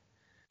Lotte.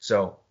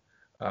 So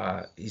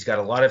he's got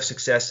a lot of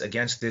success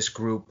against this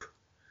group.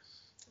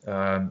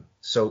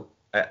 So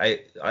I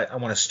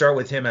want to start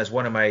with him as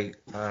one of my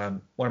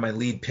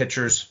lead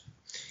pitchers.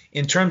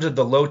 In terms of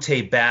the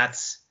Lotte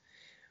bats,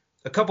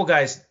 a couple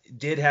guys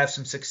did have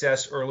some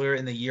success earlier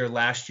in the year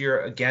last year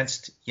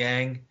against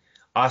Yang.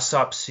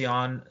 Asap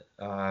Sion,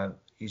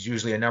 he's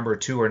usually a number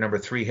 2 or number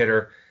 3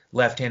 hitter,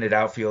 left-handed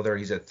outfielder.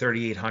 He's at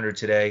 3,800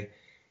 today.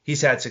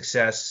 He's had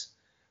success,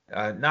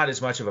 not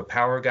as much of a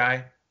power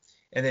guy.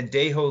 And then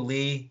Daeho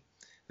Lee,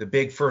 the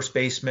big first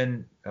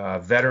baseman,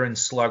 veteran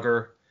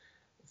slugger,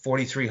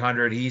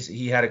 4,300.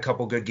 He had a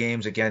couple good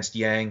games against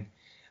Yang,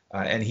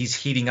 and he's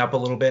heating up a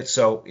little bit.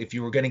 So if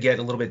you were going to get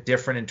a little bit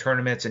different in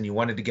tournaments and you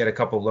wanted to get a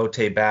couple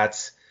Lotte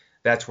bats,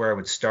 that's where I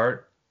would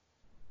start.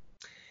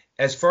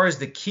 As far as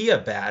the Kia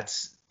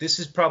bats, this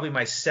is probably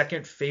my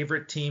second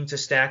favorite team to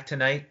stack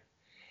tonight.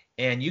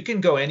 And you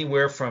can go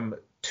anywhere from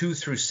 2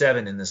 through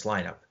 7 in this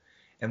lineup.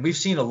 And we've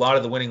seen a lot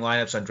of the winning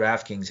lineups on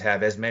DraftKings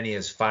have as many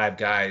as 5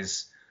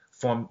 guys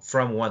from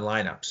one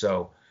lineup.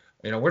 So,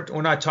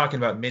 we're not talking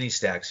about mini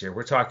stacks here.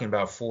 We're talking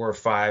about 4 or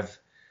 5.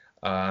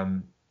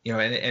 And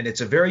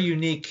it's a very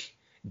unique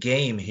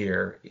game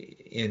here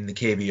in the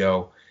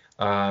KBO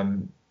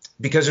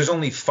because there's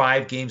only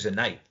 5 games a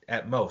night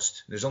at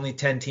most. There's only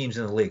 10 teams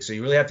in the league. So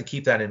you really have to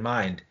keep that in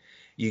mind.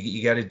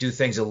 You got to do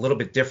things a little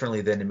bit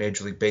differently than in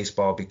Major League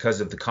Baseball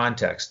because of the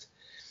context.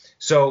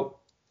 So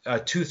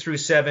 2 through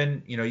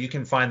 7, you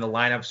can find the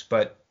lineups,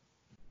 but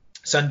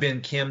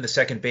Sunbin Kim, the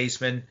second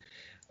baseman,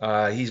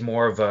 he's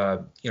more of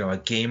a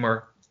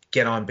gamer,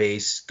 get on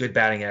base, good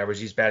batting average.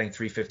 He's batting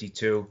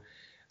 352,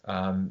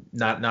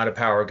 not a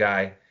power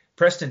guy.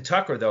 Preston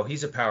Tucker, though,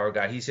 he's a power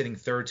guy. He's hitting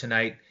 3rd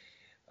tonight.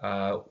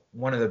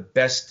 One of the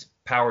best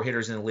power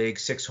hitters in the league,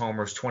 6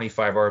 homers,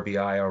 25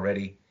 RBI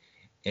already.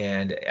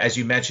 And as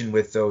you mentioned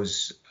with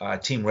those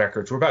team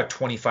records, we're about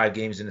 25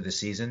 games into the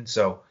season.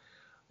 So,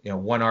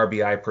 1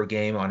 RBI per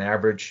game on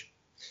average.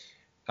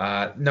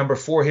 Number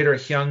 4 hitter,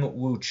 Hyung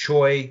Woo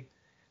Choi,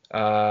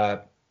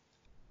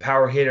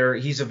 power hitter.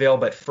 He's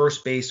available at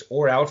first base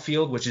or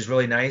outfield, which is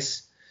really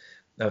nice.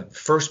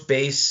 First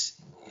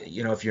base,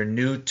 if you're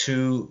new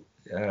to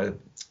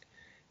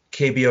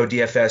KBO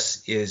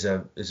DFS is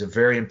a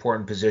very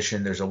important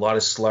position. There's a lot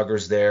of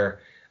sluggers there.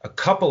 A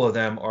couple of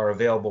them are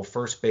available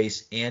first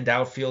base and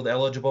outfield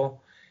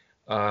eligible.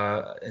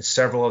 And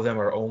several of them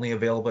are only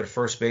available at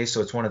first base,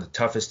 so it's one of the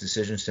toughest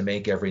decisions to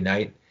make every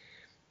night.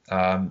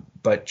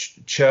 But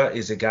Cha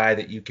is a guy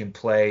that you can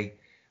play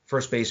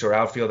first base or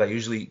outfield. I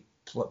usually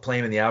play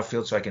him in the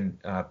outfield so I can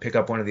pick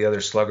up one of the other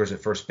sluggers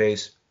at first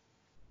base.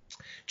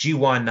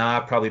 Ji-Wan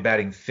Na, probably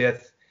batting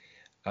 5th.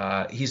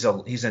 He's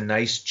a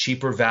nice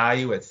cheaper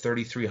value at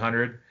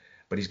 3,300,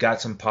 but he's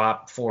got some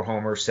pop, 4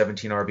 homers,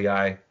 17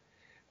 RBI.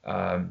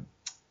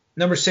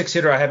 Number 6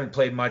 hitter, I haven't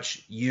played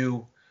much,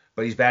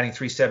 but he's batting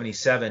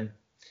 377.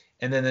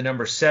 And then the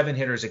number 7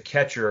 hitter is a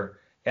catcher,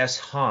 S.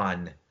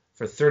 Han,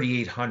 for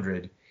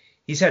 3,800.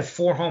 He's had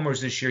 4 homers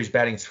this year. He's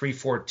batting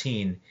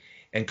 314.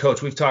 And,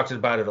 Coach, we've talked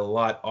about it a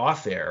lot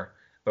off air,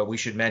 but we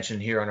should mention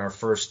here on our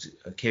first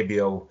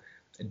KBO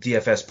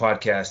DFS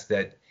podcast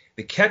that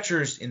the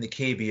catchers in the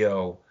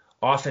KBO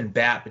often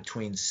bat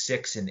between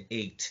 6 and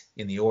 8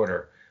 in the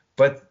order,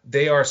 but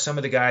they are some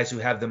of the guys who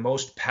have the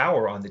most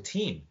power on the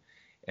team.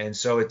 And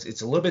so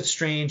it's a little bit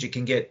strange. It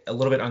can get a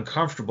little bit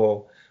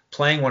uncomfortable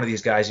playing one of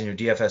these guys in your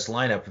DFS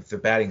lineup if they're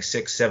batting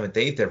 6th, 7th,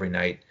 8th every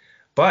night.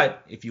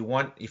 But if you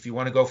want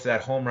to go for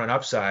that home run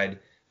upside,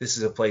 this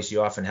is a place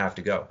you often have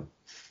to go.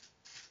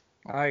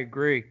 I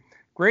agree.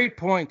 Great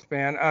points,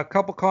 man. A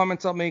couple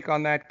comments I'll make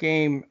on that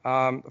game.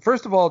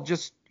 First of all,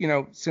 just,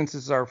 since this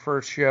is our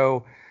first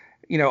show,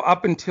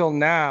 up until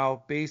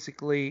now,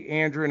 basically,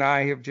 Andrew and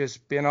I have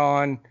just been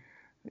on,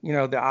 the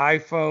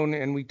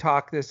iPhone, and we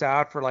talk this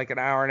out for like an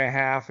hour and a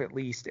half at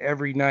least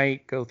every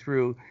night, go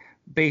through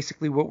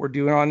basically what we're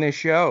doing on this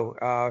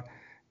show.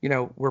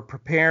 We're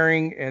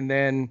preparing and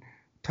then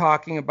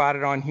talking about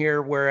it on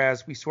here,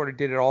 whereas we sort of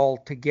did it all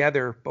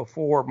together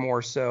before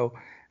more so.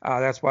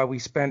 That's why we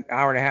spent an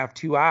hour and a half,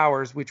 2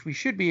 hours, which we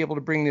should be able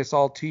to bring this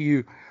all to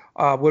you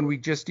when we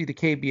just do the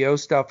KBO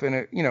stuff in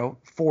a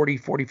 40,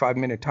 45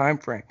 minute time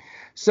frame.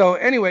 So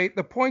anyway,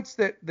 the points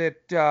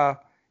that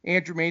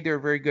Andrew made there are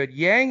very good.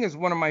 Yang is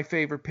one of my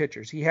favorite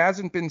pitchers. He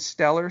hasn't been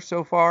stellar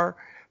so far,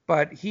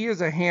 but he is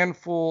a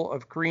handful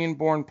of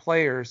Korean-born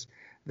players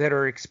that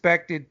are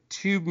expected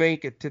to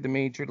make it to the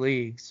major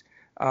leagues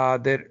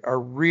that are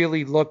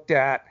really looked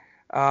at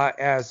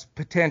as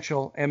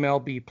potential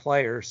MLB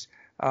players.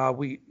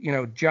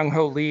 Jung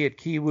Ho Lee at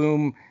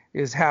Kiwoom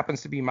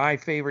happens to be my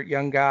favorite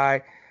young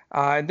guy.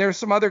 And there's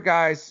some other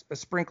guys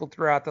sprinkled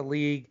throughout the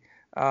league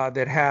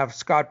that have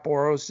Scott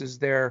Boras as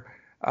their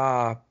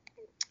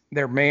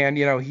their man.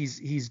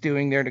 He's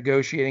doing their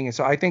negotiating, and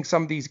so I think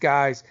some of these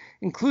guys,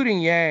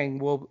 including Yang,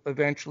 will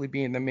eventually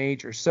be in the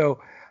major. So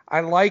I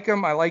like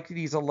him. I like that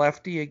he's a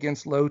lefty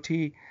against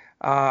Lote.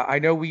 I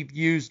know we've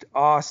used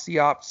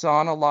Siop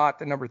Son a lot,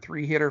 the number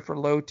 3 hitter for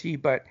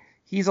Lote, but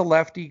he's a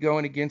lefty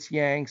going against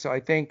Yang, so I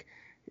think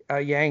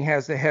Yang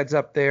has the heads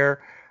up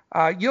there.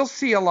 You'll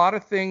see a lot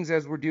of things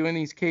as we're doing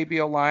these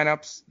KBO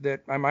lineups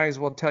that I might as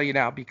well tell you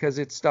now, because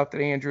it's stuff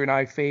that Andrew and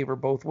I favor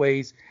both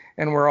ways,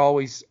 and we're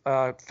always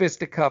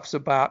fisticuffs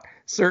about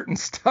certain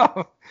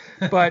stuff.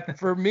 But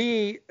for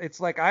me, it's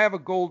like I have a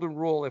golden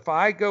rule. If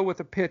I go with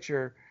a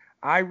pitcher,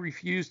 I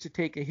refuse to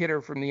take a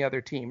hitter from the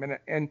other team.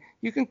 And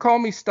you can call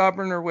me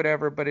stubborn or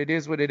whatever, but it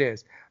is what it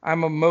is.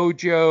 I'm a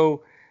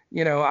mojo.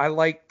 I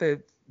like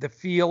the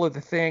feel of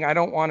the thing. I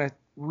don't want to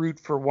root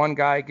for one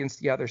guy against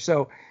the other.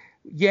 So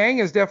Yang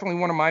is definitely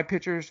one of my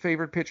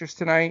favorite pitchers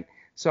tonight.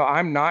 So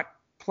I'm not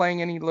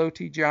playing any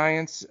Lote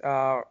Giants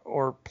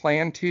or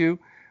plan to.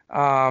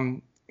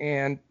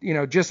 And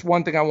just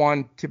one thing I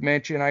wanted to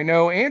mention. I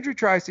know Andrew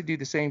tries to do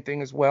the same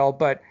thing as well,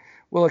 but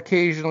will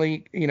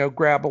occasionally,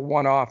 grab a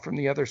one-off from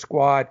the other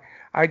squad.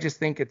 I just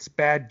think it's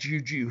bad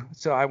juju,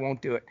 so I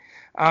won't do it.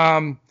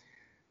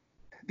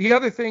 The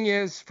other thing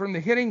is, from the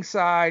hitting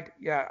side,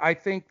 I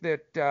think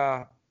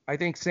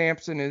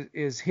Sampson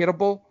is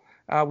hittable.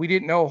 We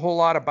didn't know a whole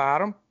lot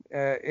about him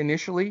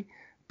initially,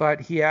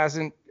 but he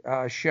hasn't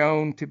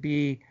shown to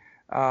be,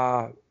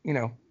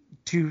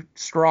 too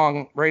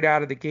strong right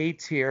out of the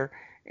gates here.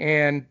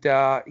 And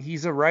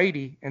he's a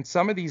righty, and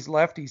some of these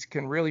lefties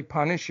can really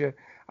punish you.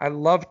 I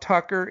love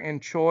Tucker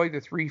and Choi, the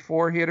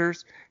 3-4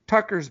 hitters.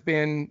 Tucker's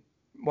been,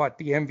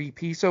 the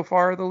MVP so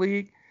far of the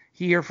league?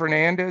 He or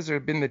Fernandez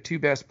have been the 2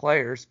 best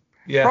players.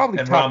 Yeah, probably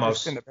and Tucker's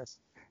Ramos. been the best.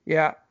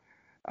 Yeah.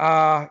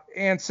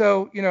 And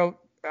so,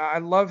 I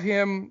love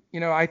him.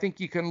 I think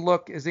you can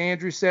look, as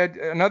Andrew said,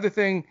 another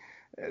thing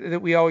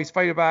that we always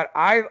fight about,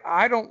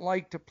 I don't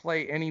like to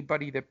play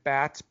anybody that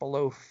bats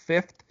below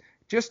 5th.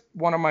 Just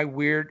one of my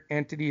weird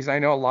entities. I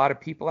know a lot of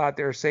people out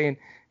there are saying,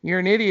 you're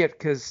an idiot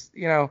because,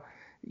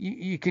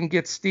 you can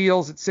get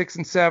steals at 6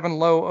 and 7,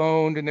 low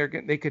owned, and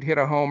they could hit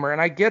a homer.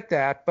 And I get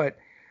that, but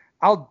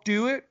I'll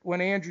do it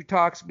when Andrew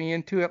talks me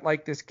into it,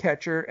 like this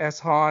catcher, S.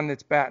 Hahn,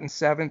 that's batting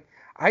 7th.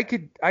 I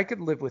could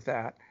live with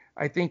that.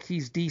 I think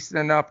he's decent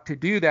enough to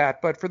do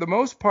that. But for the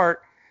most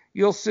part,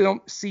 you'll still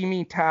see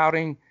me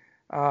touting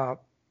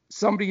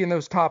somebody in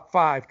those top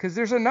 5, because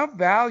there's enough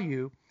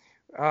value.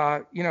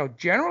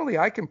 Generally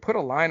I can put a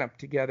lineup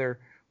together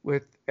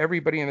with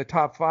everybody in the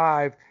top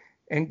 5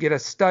 and get a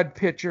stud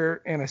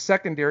pitcher and a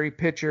secondary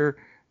pitcher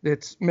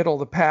that's middle of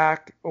the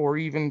pack or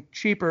even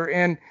cheaper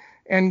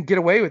and get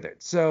away with it.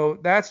 So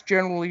that's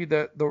generally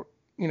the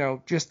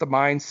just the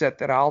mindset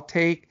that I'll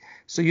take.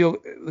 So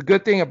the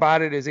good thing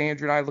about it is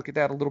Andrew and I look at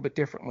that a little bit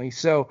differently.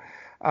 So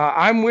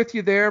I'm with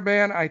you there,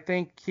 man. I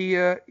think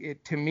Kia,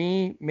 to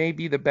me, may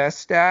be the best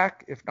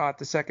stack, if not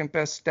the second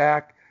best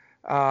stack.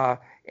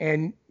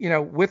 And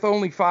with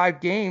only 5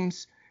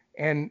 games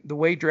and the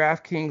way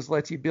DraftKings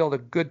lets you build a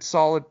good,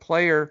 solid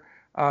player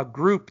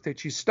group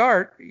that you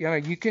start,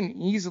 you can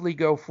easily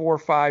go 4 or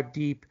 5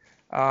 deep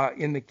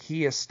in the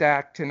Kia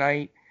stack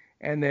tonight,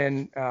 and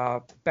then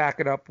back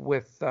it up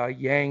with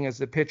Yang as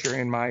the pitcher,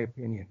 in my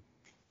opinion.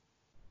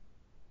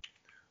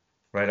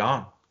 Right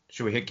on.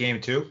 Should we hit game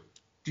 2?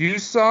 The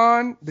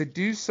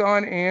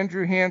Doosan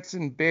Andrew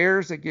Hansen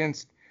Bears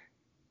against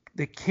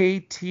the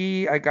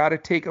KT. I got to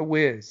take a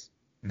whiz.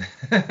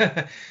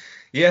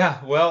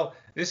 Yeah, well,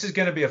 this is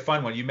going to be a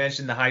fun one. You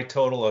mentioned the high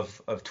total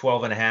of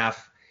 12.5,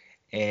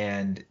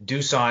 and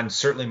Doosan,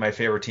 certainly my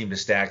favorite team to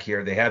stack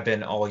here. They have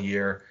been all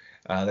year.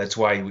 That's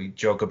why we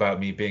joke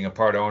about me being a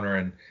part owner,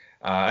 and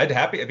I'd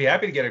be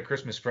happy to get a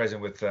Christmas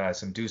present with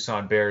some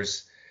Doosan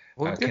Bears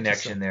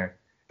connection there.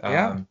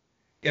 Yeah.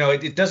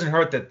 It doesn't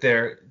hurt that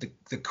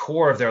the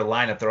core of their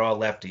lineup, they're all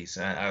lefties.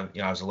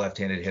 I was a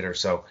left-handed hitter,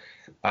 so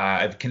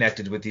I've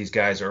connected with these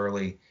guys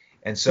early.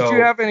 And so, did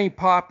you have any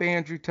pop,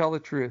 Andrew? Tell the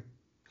truth.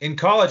 In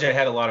college, I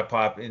had a lot of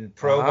pop. In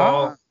pro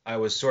ball, I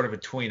was sort of a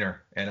tweener,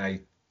 and I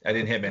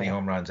didn't hit many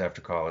home runs after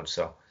college.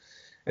 So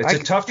it's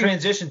a tough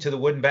transition to the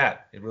wooden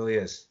bat. It really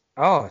is.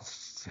 Oh,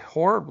 it's a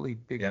horribly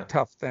big,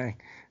 tough thing.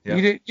 Yeah.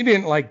 You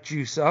didn't like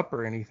juice up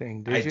or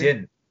anything, did you? I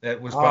didn't.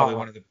 That was probably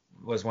one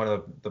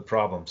of the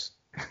problems.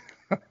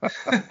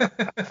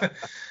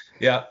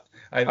 Yeah.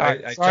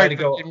 I tried to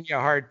go. Giving you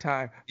a hard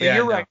time. But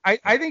you're right.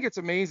 I think it's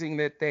amazing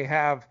that they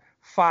have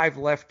 5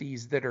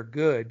 lefties that are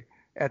good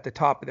at the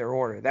top of their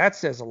order. That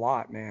says a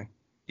lot, man.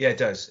 Yeah, it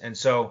does. And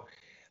so,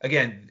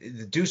 again,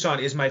 the Doosan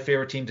is my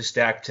favorite team to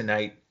stack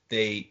tonight.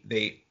 They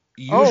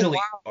usually.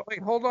 Oh, wow.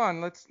 Wait, hold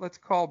on. Let's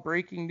call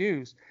breaking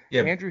news.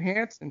 Yeah. Andrew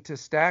Hansen to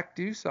stack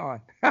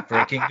Doosan.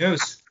 Breaking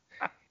news.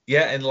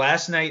 Yeah, and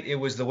last night it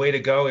was the way to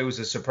go. It was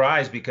a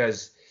surprise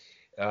because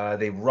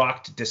they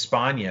rocked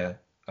Despaigne,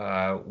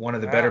 one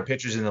of the better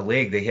pitchers in the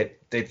league. They had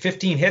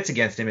 15 hits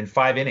against him in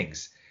 5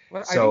 innings.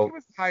 Well, I think he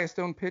was the highest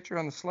owned pitcher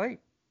on the slate.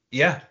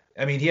 Yeah.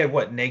 I mean, he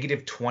had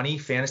negative 20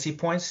 fantasy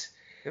points?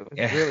 It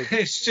was really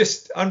it's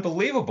just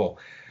unbelievable.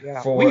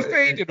 Yeah. We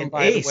faded him,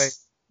 by the way.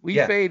 We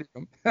Yeah. faded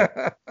them.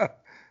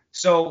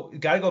 So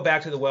got to go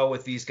back to the well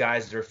with these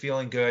guys. They're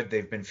feeling good.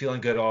 They've been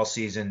feeling good all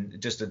season.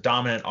 Just a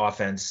dominant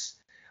offense.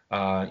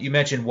 You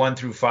mentioned 1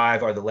 through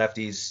 5 are the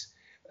lefties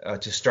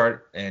to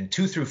start, and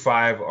 2 through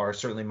 5 are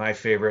certainly my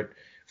favorite.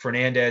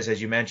 Fernandez,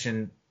 as you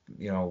mentioned,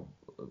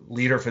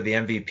 leader for the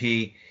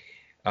MVP,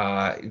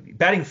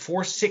 batting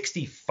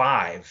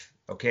 465.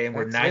 Okay, and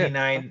we're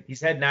 99.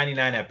 He's had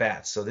 99 at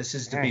bats, so this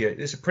is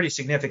a pretty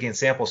significant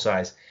sample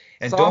size.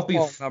 And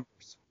softball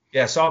numbers.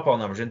 Yeah, softball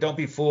numbers. And don't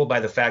be fooled by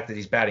the fact that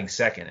he's batting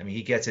second. I mean,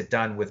 he gets it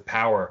done with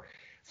power,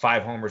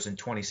 5 homers and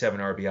 27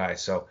 RBI.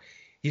 So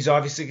he's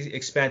obviously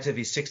expensive.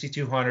 He's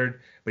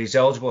 6,200, but he's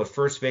eligible at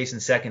first base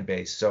and second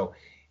base. So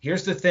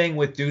here's the thing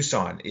with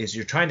Doosan is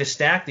you're trying to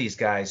stack these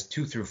guys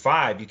 2 through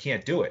 5. You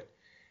can't do it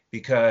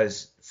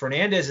because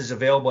Fernandez is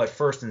available at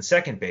first and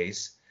second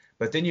base,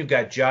 but then you've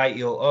got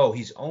Jai-Il-Oh.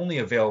 He's only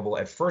available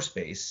at first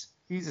base.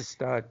 He's a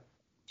stud.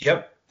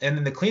 Yep. And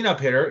then the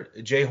cleanup hitter,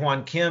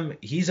 Jae-Hwan Kim,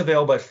 he's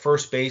available at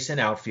first base and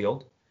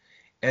outfield.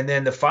 And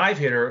then the 5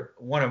 hitter,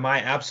 one of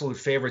my absolute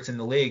favorites in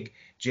the league,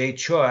 Jae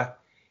Chua,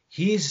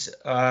 he's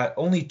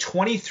only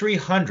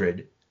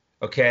 2,300.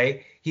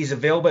 Okay, he's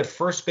available at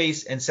first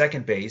base and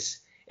second base,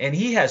 and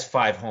he has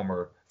 5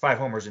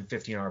 homers and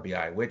 15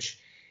 RBI. Which,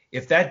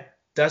 if that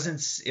doesn't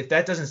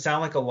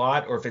sound like a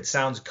lot, or if it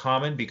sounds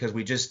common because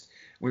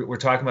we're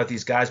talking about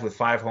these guys with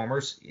 5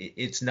 homers,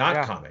 it's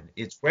not common.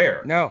 It's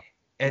rare. No.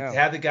 And to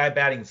have the guy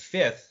batting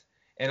 5th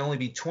and only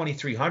be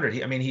 2,300,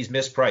 he's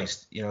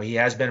mispriced. He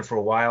has been for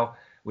a while.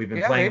 We've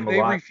been playing him a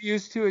lot. They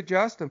refuse to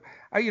adjust him.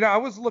 I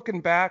was looking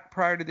back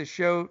prior to the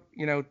show,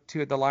 to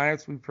the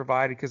lineups we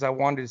provided because I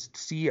wanted to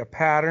see a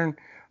pattern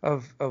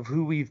of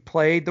who we've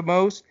played the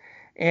most.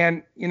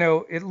 And,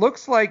 it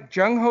looks like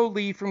Jung-Ho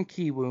Lee from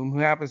Kiwoom, who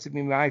happens to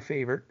be my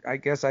favorite. I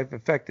guess I've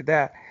affected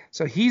that.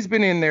 So he's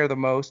been in there the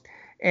most.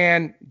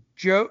 And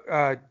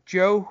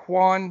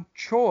Jo-Hwan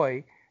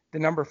Choi, the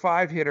number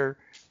 5 hitter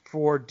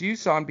for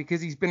Doosan, because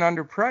he's been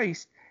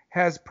underpriced,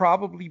 has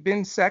probably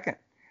been second.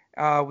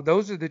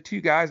 Those are the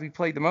 2 guys we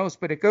played the most.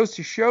 But it goes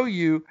to show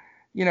you,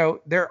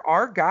 there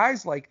are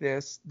guys like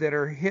this that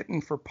are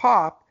hitting for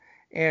pop.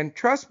 And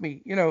trust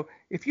me,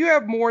 if you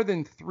have more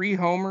than 3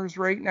 homers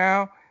right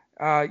now,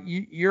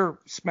 you're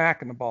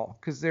smacking the ball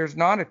because there's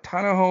not a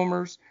ton of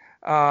homers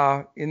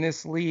in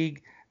this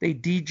league. They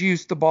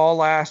de-juiced the ball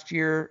last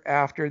year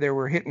after they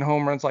were hitting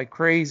home runs like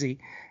crazy.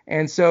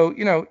 And so,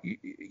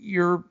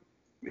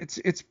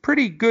 it's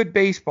pretty good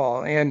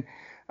baseball. And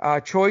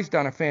Choi's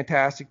done a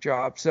fantastic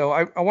job. So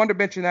I wanted to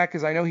mention that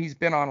because I know he's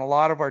been on a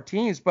lot of our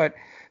teams. But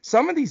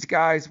some of these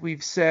guys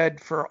we've said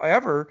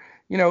forever,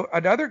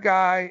 another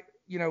guy,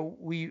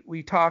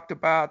 we talked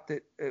about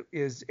that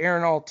is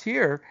Aaron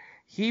Altier.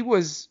 He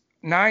was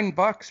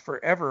 $9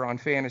 forever on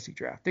fantasy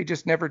draft. They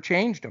just never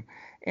changed him.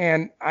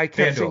 And I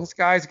kept saying this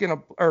guy's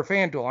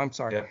FanDuel, I'm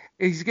sorry. Yeah.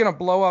 He's going to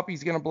blow up.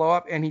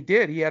 And he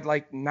did. He had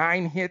like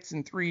 9 hits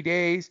in 3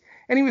 days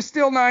and he was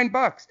still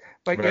 $9.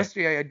 But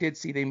yesterday I did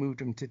see they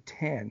moved him to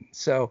 10.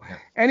 So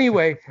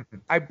anyway,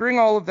 I bring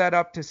all of that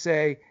up to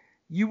say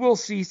you will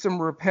see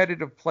some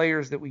repetitive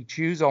players that we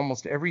choose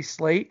almost every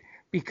slate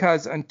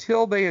because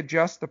until they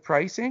adjust the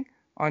pricing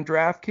on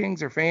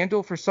DraftKings or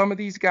FanDuel for some of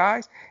these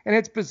guys, and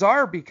it's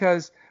bizarre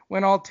because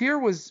when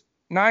Altier was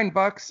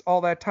 $9 all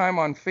that time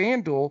on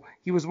FanDuel,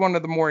 he was one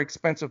of the more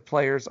expensive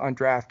players on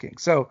DraftKings.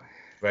 So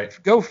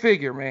go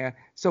figure, man.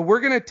 So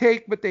we're going to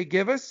take what they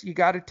give us. You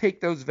got to take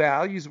those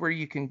values where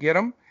you can get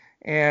them.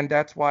 And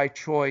that's why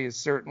Choi is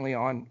certainly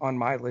on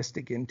my list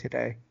again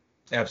today.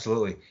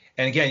 Absolutely.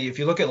 And again, if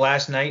you look at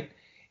last night,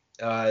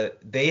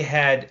 they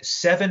had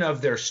 7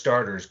 of their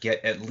starters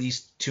get at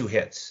least 2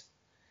 hits.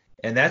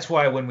 And that's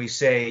why when we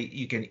say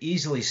you can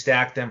easily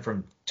stack them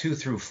from 2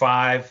 through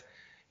 5,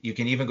 you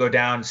can even go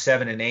down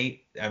 7 and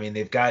 8. I mean,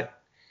 they've got,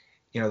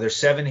 their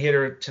 7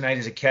 hitter tonight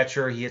is a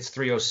catcher. He hits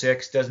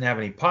 306, doesn't have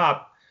any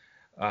pop,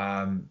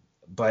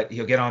 but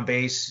he'll get on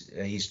base.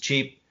 He's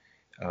cheap.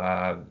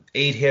 8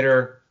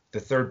 hitter, the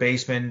third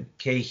baseman,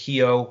 Kei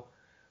Hio.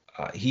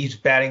 He's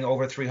batting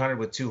over 300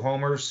 with 2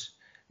 homers.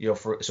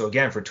 So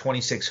again, for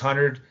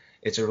 2,600,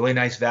 it's a really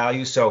nice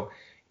value. So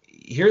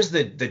here's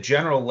the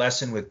general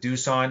lesson with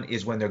Doosan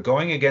is when they're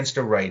going against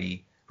a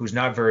righty who's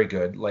not very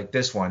good, like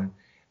this one.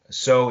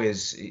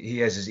 He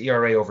has his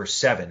ERA over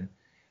 7.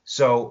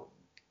 So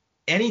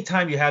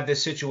anytime you have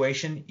this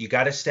situation, you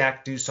got to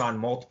stack Doosan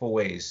multiple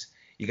ways.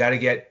 You got to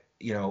get,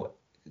 a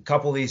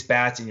couple of these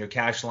bats in your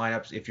cash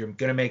lineups. If you're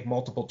going to make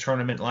multiple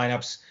tournament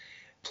lineups,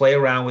 play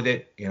around with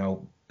it.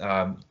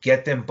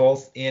 Get them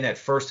both in at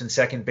first and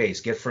second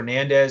base. Get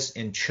Fernandez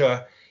and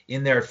Chua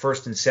in there at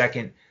first and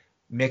second.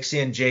 Mix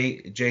in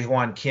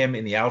Jae-Hwan Kim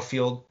in the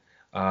outfield.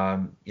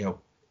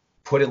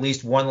 Put at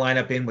least one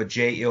lineup in with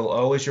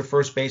Jai-Il-Oh as your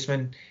first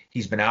baseman.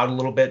 He's been out a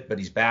little bit, but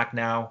he's back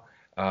now.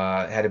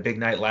 Had a big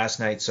night last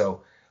night.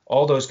 So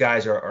all those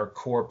guys are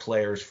core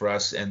players for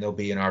us, and they'll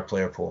be in our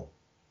player pool.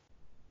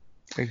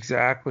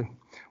 Exactly.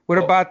 What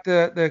about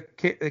the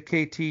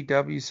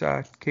KTW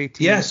side?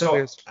 Yeah,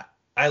 so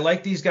I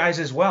like these guys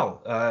as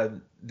well.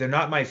 They're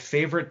not my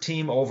favorite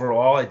team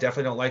overall. I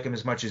definitely don't like them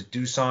as much as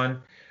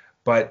Doosan,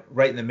 but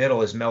right in the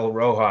middle is Mel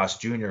Rojas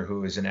Jr.,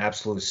 who is an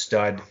absolute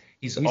stud.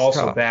 He's He's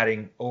also tough.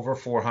 batting over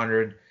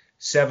 400,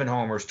 7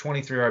 homers,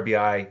 23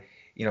 RBI.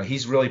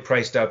 He's really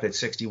priced up at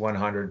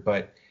 6,100,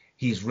 but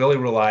he's really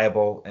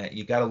reliable.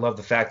 You got to love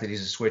the fact that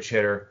he's a switch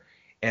hitter.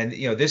 And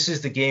this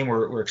is the game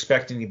we're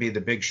expecting to be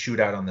the big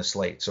shootout on the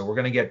slate. So we're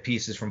going to get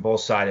pieces from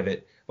both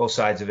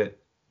sides of it.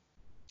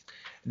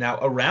 Now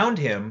around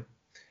him,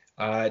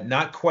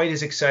 not quite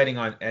as exciting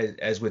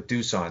as with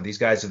Doosan. These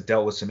guys have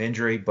dealt with some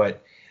injury,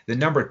 but the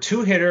number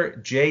 2 hitter,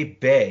 Jay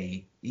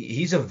Bay,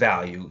 he's a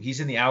value. He's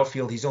in the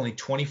outfield. He's only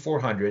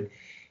 2,400.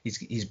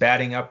 He's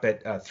batting up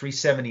at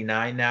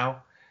 379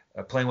 now,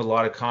 playing with a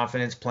lot of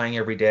confidence, playing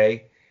every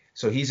day.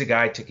 So he's a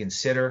guy to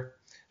consider.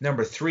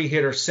 Number 3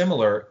 hitter,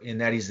 similar in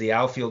that he's the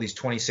outfield. He's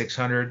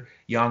 2,600.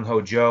 Young Ho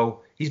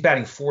Jo. He's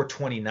batting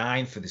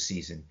 429 for the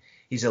season.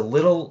 He's a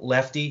little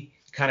lefty.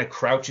 He kind of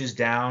crouches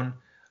down.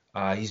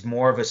 He's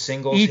more of a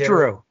singles hitter.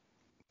 Ichiro.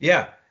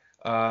 Yeah.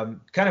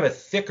 Kind of a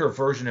thicker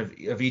version of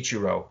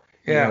Ichiro.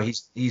 Yeah.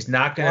 He's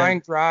not going to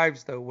line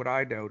drives though. What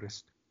I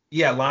noticed.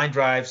 Yeah, line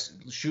drives,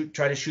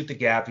 try to shoot the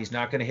gap. He's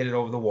not going to hit it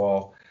over the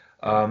wall.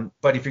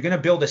 But if you're going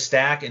to build a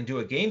stack and do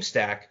a game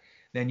stack,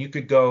 then you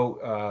could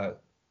go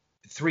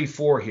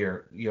 3-4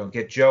 here.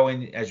 Get Joe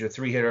in as your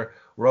 3 hitter,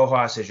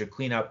 Rojas as your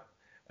cleanup,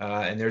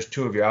 and there's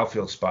 2 of your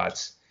outfield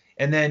spots.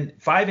 And then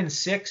 5 and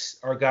 6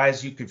 are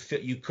guys you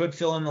could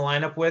fill in the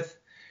lineup with.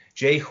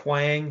 Jay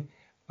Huang,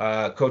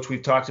 coach,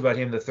 we've talked about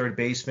him, the third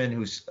baseman,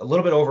 who's a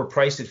little bit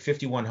overpriced at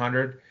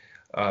 5,100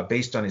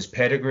 based on his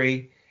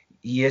pedigree.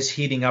 He is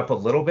heating up a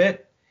little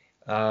bit.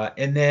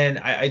 And then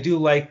I do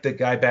like the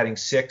guy batting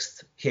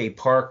 6th, K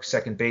Park,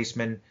 second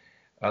baseman,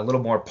 a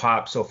little more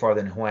pop so far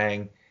than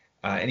Huang.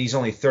 And he's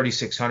only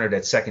 3,600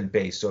 at second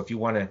base. So if you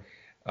want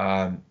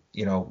to,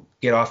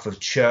 get off of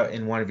Cha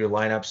in one of your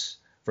lineups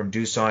from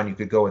Doosan, you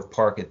could go with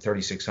Park at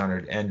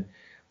 3,600. And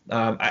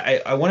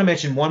I want to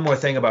mention one more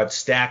thing about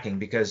stacking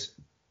because,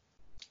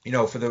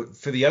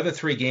 for the other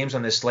 3 games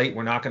on this slate,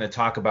 we're not going to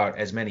talk about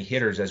as many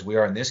hitters as we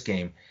are in this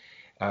game.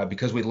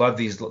 Because we love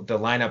the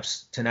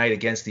lineups tonight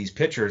against these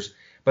pitchers.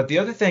 But the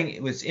other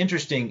thing that's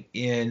interesting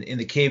in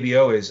the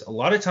KBO is a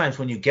lot of times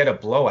when you get a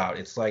blowout,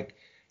 it's like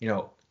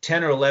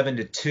 10 or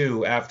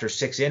 11-2 after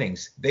 6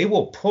 innings. They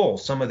will pull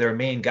some of their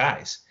main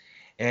guys,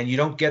 and you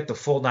don't get the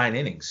full 9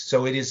 innings.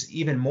 So it is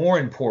even more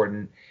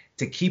important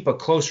to keep a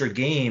closer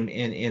game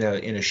in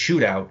a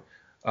shootout,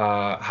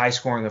 high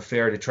scoring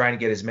affair to try and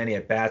get as many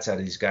at bats out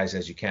of these guys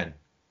as you can.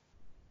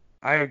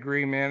 I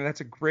agree, man.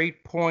 That's a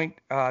great point.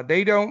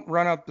 They don't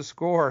run up the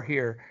score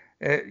here.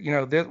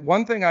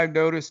 One thing I've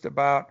noticed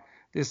about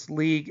this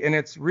league, and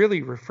it's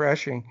really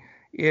refreshing,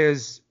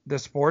 is the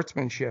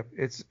sportsmanship.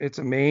 It's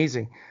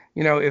amazing.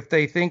 If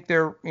they think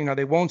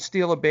they won't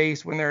steal a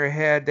base when they're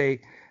ahead,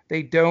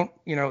 they don't,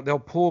 they'll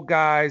pull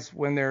guys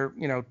when they're,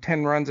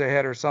 10 runs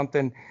ahead or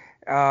something.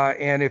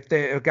 And if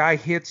a guy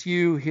hits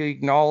you, he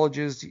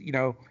acknowledges,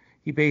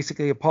 he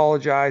basically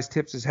apologized,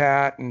 tips his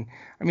hat, and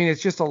I mean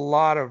it's just a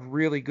lot of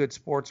really good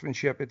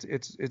sportsmanship.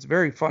 It's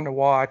very fun to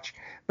watch,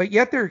 but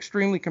yet they're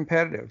extremely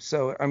competitive.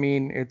 So I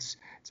mean it's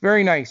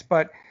very nice.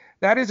 But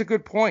that is a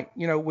good point.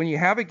 When you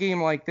have a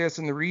game like this,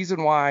 and the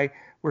reason why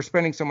we're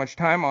spending so much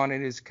time on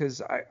it is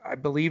because I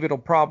believe it'll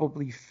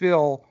probably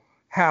fill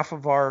half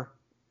of our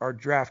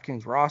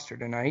DraftKings roster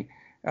tonight,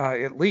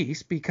 at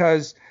least,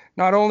 because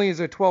not only is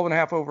it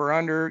 12.5 over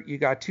under, you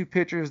got 2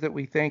 pitchers that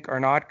we think are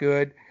not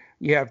good.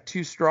 You have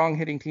 2 strong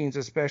hitting teams,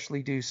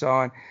 especially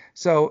Doosan.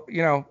 So,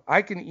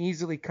 I can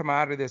easily come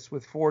out of this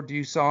with 4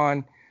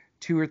 Doosan,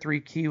 2 or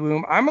 3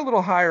 Kiwoom. I'm a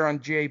little higher on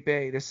Jay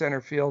Bay, the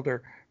center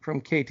fielder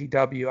from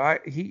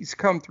KTW. He's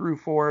come through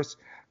for us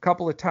a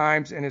couple of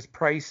times, and his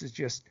price is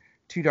just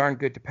too darn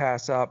good to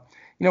pass up.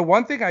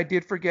 One thing I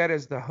did forget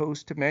as the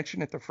host to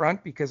mention at the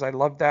front, because I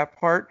love that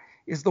part,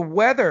 is the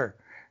weather.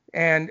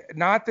 And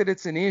not that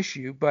it's an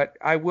issue, but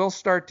I will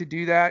start to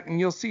do that, and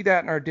you'll see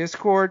that in our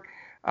Discord.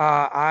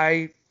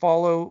 I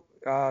follow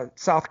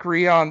South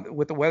Korea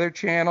with the Weather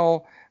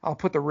Channel. I'll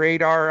put the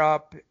radar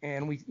up,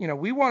 and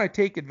we want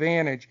to take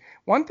advantage.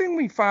 One thing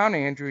we found,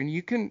 Andrew, and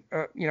you can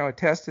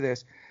attest to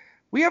this,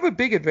 we have a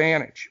big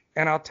advantage,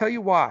 and I'll tell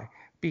you why.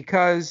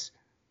 Because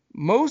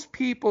most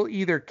people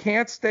either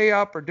can't stay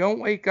up or don't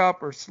wake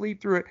up or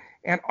sleep through it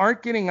and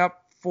aren't getting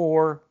up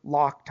for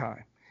lock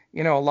time.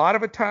 A lot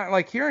of a time,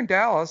 like here in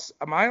Dallas,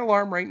 my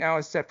alarm right now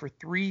is set for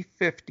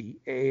 3:50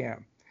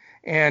 a.m.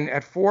 And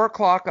at 4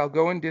 o'clock, I'll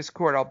go in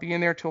Discord. I'll be in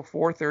there till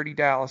 4:30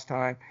 Dallas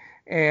time.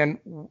 And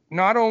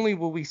not only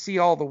will we see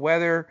all the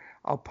weather,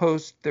 I'll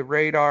post the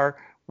radar,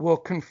 we'll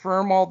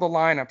confirm all the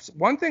lineups.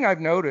 One thing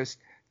I've noticed,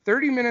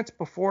 30 minutes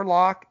before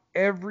lock,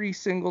 every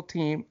single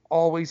team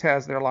always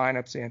has their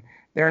lineups in.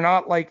 They're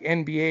not like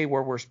NBA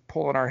where we're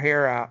pulling our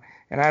hair out,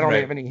 and I don't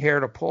have any hair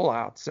to pull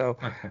out. So,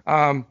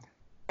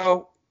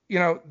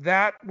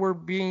 that we're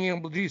being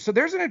able to do. So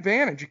there's an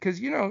advantage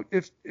because,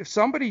 if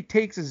somebody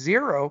takes a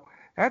 0,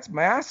 that's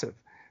massive.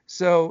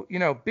 So,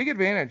 big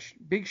advantage.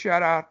 Big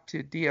shout out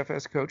to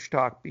DFS Coach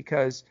Talk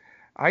because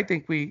I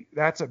think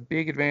that's a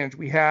big advantage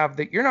we have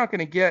that you're not going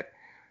to get.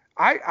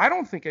 I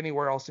don't think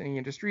anywhere else in the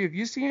industry. Have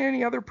you seen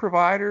any other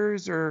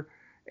providers or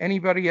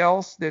anybody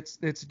else that's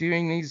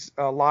doing these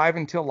live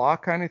until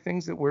lock kind of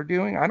things that we're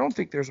doing? I don't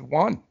think there's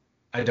one.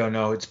 I don't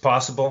know. It's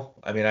possible.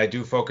 I mean, I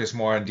do focus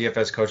more on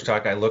DFS Coach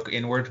Talk. I look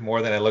inward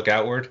more than I look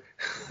outward,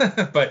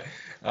 but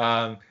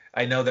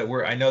I know that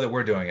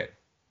we're doing it.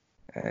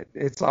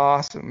 It's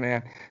awesome,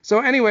 man.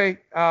 So anyway,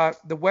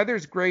 the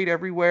weather's great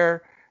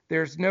everywhere.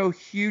 There's no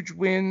huge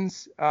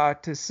winds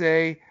to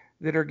say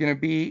that are going to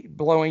be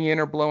blowing in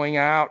or blowing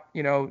out.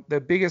 You know, the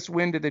biggest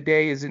wind of the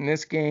day is in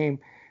this game.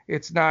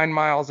 It's 9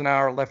 miles an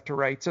hour left to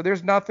right. So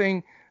there's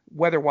nothing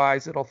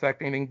weather-wise that'll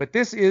affect anything. But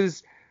this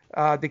is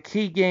the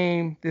key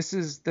game. This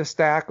is the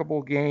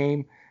stackable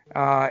game.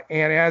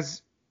 And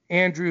as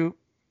Andrew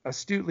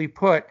astutely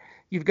put,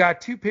 you've got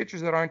two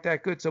pitchers that aren't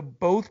that good. So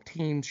both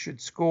teams should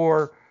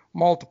score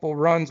multiple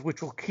runs,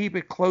 which will keep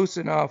it close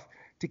enough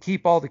to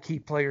keep all the key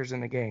players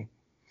in the game.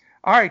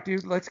 All right,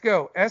 dude, let's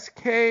go.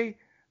 SK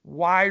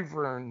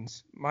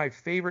Wyverns, my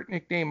favorite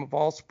nickname of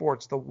all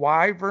sports. The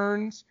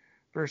Wyverns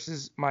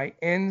versus my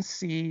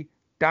NC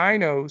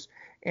Dinos.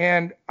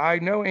 And I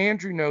know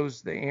Andrew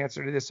knows the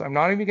answer to this, so I'm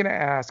not even going to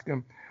ask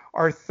him.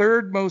 Our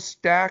third most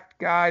stacked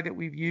guy that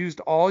we've used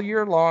all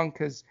year long,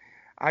 because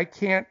I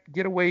can't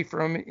get away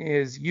from,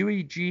 is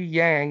UEG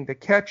Yang, the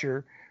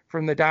catcher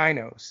from the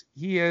Dinos.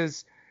 He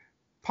is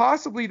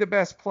possibly the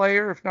best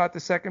player, if not the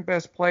second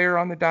best player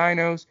on the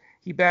Dinos.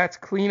 He bats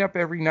cleanup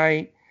every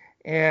night.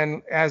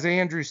 And as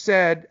Andrew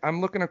said,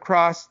 I'm looking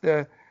across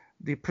the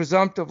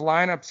presumptive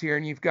lineups here,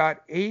 and you've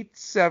got 8th,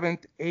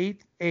 7th,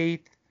 8th,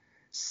 8th,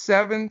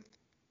 7th,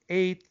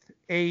 8th,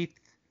 8th,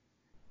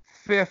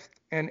 5th,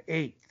 and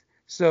 8th.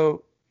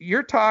 So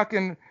you're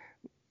talking,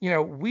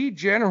 we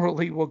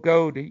generally will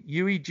go to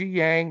UEG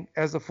Yang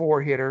as a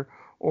 4-hitter,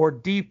 or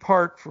D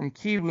Park from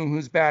Kiwoom,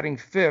 who's batting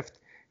 5th,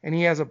 and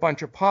he has a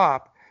bunch of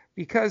pop,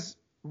 because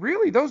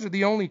really those are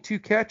the only two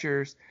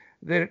catchers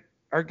that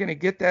are going to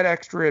get that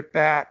extra at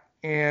bat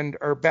and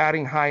are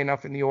batting high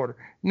enough in the order.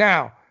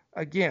 Now,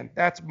 again,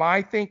 that's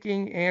my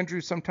thinking. Andrew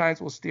sometimes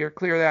will steer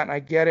clear of that, and I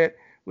get it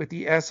with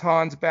the S.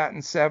 Hans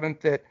batting 7th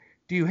that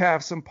do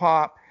have some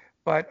pop.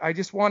 But I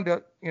just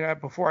wanted to,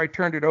 before I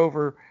turned it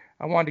over,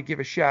 I wanted to give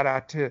a shout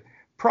out to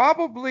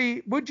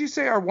probably, would you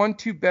say our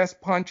 1-2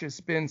 best punch has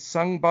been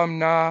Sungbum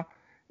Na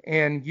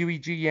and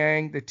UEG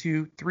Yang, the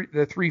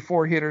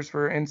 3-4 hitters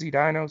for NZ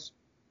Dinos?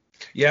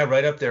 Yeah,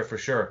 right up there for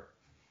sure.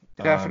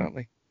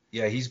 Definitely.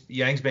 Yeah,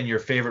 Yang's been your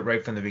favorite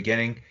right from the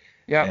beginning.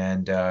 Yeah.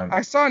 And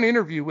I saw an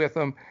interview with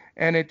him,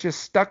 and it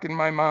just stuck in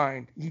my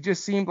mind. He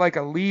just seemed like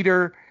a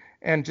leader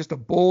and just a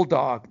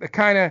bulldog, the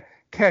kind of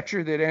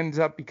catcher that ends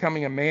up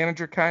becoming a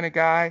manager kind of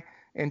guy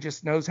and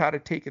just knows how to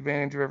take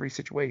advantage of every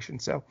situation.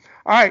 So,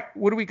 all right,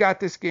 what do we got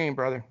this game,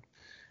 brother?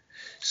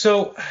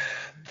 So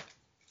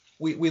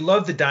we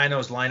love the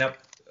Dinos lineup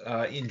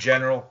in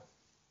general.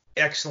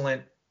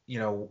 Excellent,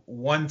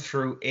 1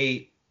 through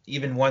 8,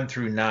 even 1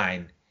 through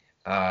 9.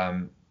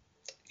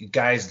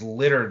 Guys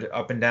littered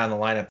up and down the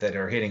lineup that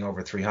are hitting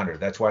over 300.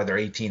 That's why they're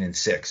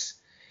 18-6.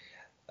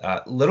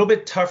 A little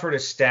bit tougher to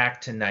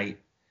stack tonight.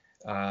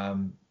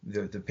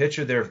 The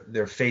pitcher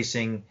they're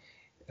facing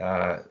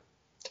an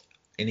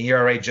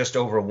ERA just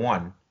over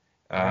 1,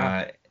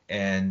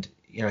 and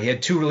he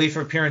had 2 relief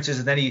appearances,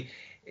 and then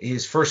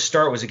his first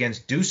start was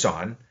against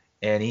Doosan,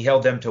 and he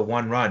held them to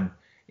 1 run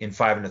in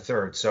 5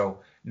 1/3. So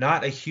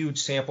not a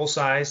huge sample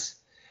size,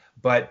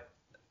 but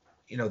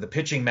the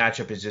pitching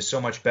matchup is just so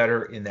much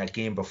better in that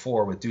game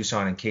before with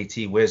Doosan and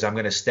KT Wiz. I'm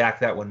going to stack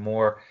that one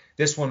more.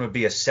 This one would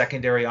be a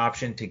secondary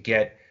option to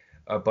get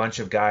a bunch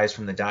of guys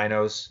from the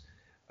Dinos.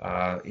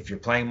 If you're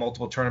playing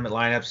multiple tournament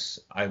lineups,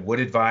 I would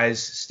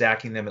advise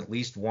stacking them at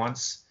least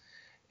once.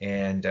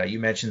 And you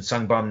mentioned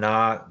Sungbum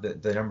Na,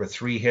 the number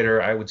 3 hitter.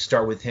 I would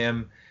start with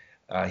him.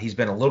 He's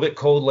been a little bit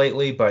cold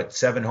lately, but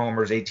 7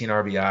 homers, 18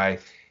 RBI.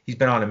 He's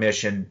been on a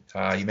mission.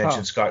 You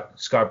mentioned Scott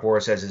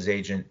Boras as his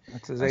agent.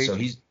 That's his agent. So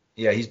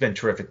he's been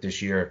terrific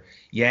this year.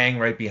 Yang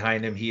right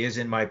behind him. He is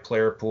in my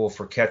player pool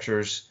for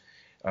catchers.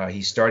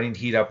 He's starting to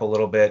heat up a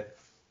little bit.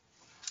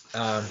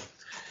 And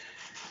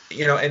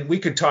we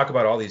could talk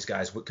about all these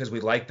guys because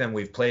we like them.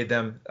 We've played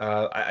them.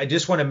 I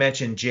just want to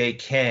mention Jay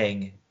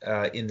Kang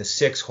in the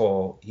 6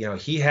 hole.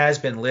 He has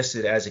been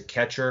listed as a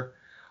catcher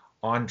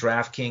on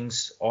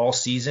DraftKings all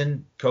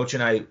season. Coach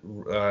and I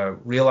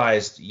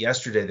realized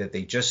yesterday that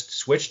they just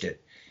switched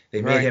it.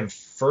 They made him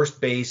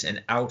first base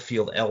and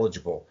outfield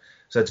eligible.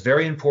 So it's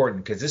very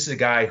important because this is a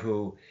guy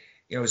who,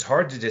 it's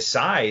hard to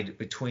decide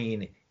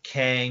between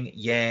Kang,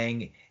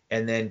 Yang,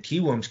 and then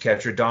Kiwoom's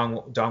catcher,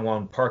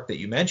 Dongwon Park that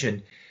you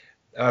mentioned,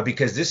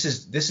 because this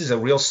is a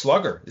real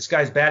slugger. This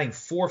guy's batting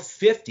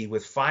 .450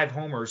 with 5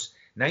 homers,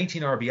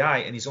 19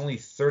 RBI, and he's only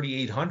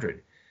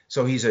 3,800.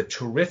 So he's a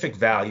terrific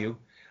value.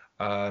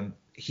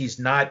 He's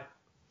not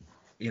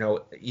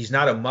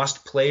a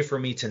must play for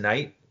me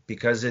tonight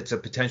because it's a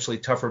potentially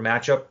tougher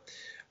matchup.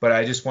 But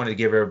I just wanted to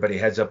give everybody a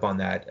heads up on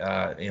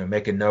that.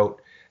 Make a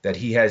note that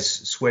he has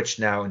switched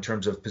now in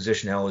terms of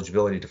position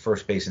eligibility to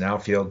first base and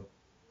outfield.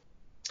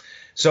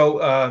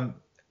 So,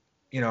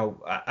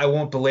 I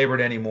won't belabor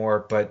it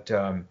anymore, but,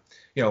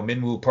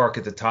 Minwoo Park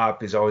at the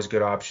top is always a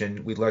good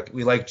option. We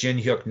like Jin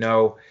Hyuk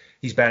No.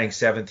 He's batting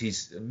seventh.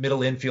 He's a middle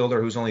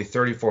infielder who's only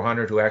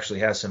 3,400, who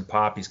actually has some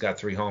pop. He's got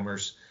 3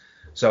 homers.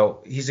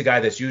 So he's a guy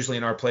that's usually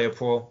in our player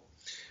pool.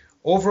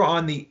 Over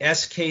on the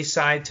SK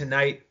side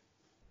tonight,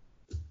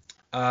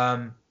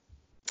 I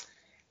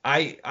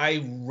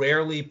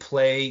rarely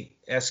play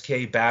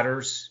SK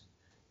batters.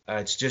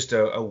 It's just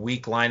a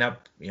weak lineup,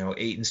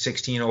 8 and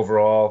 16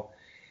 overall.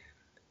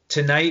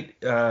 Tonight,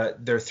 their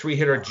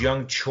 3-hitter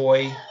Jung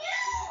Choi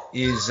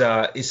is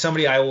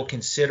somebody I will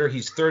consider.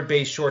 He's third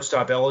base,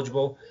 shortstop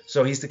eligible,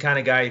 so he's the kind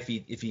of guy, if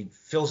he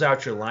fills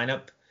out your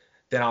lineup,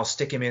 then I'll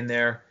stick him in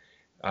there.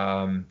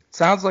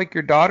 Sounds like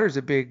your daughter's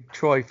a big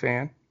Choi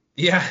fan.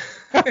 Yeah,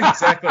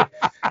 exactly.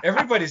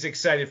 Everybody's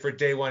excited for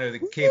day one of the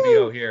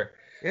KBO here.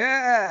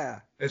 Yeah,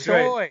 that's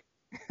Choi.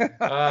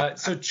 Right.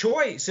 So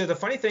the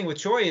funny thing with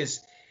Choi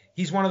is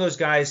he's one of those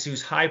guys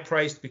who's high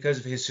priced because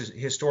of his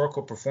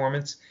historical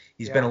performance.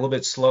 He's been a little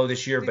bit slow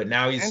this year, but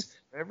now he's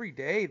every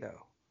day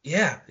though.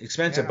 Yeah,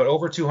 expensive, but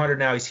over 200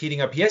 now. He's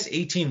heating up. He has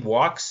 18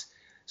 walks,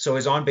 so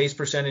his on-base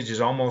percentage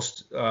is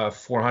almost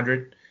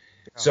 400.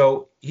 Yeah.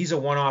 So he's a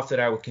one-off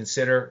that I would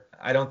consider.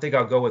 I don't think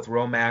I'll go with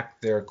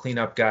Romack, their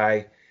cleanup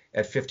guy,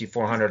 at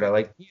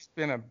 5,400. He's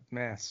been a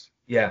mess.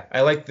 Yeah, I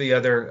like the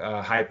other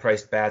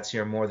high-priced bats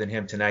here more than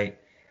him tonight.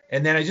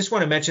 And then I just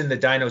want to mention the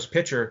Dinos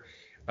pitcher.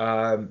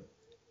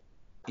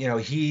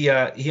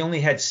 He only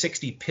had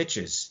 60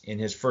 pitches in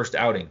his first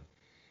outing.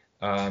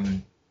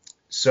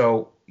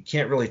 So you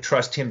can't really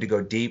trust him to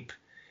go deep,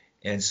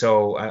 and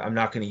so I'm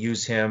not going to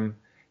use him,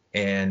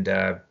 and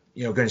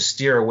going to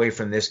steer away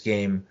from this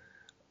game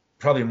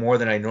probably more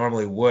than I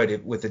normally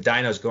would with the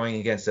Dinos going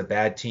against a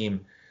bad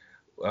team,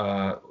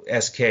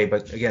 SK.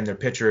 But again, their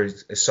pitcher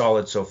is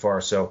solid so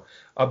far, so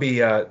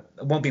I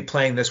won't be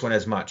playing this one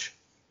as much.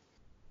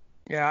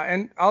 Yeah,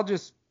 and I'll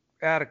just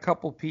add a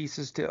couple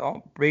pieces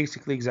to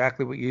basically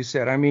exactly what you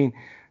said. I mean,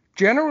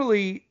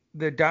 generally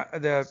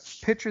the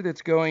pitcher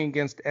that's going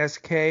against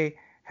SK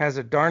has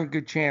a darn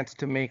good chance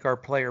to make our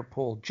player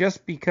pool,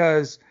 just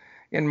because,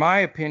 in my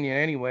opinion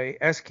anyway,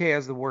 SK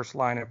has the worst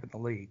lineup in the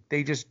league.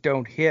 They just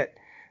don't hit.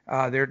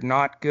 They're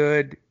not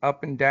good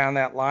up and down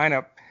that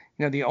lineup.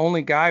 The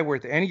only guy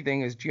worth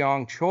anything is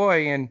Jeong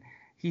Choi, and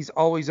he's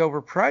always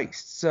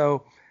overpriced.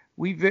 So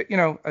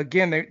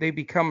again, they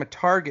become a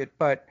target,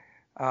 but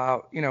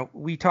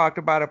we talked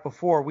about it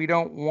before. We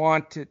don't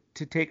want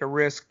to take a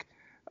risk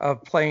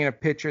of playing a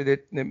pitcher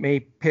that may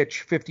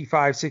pitch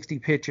 55, 60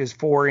 pitches,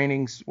 4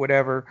 innings,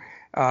 whatever,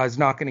 is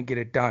not going to get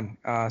it done.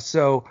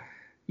 So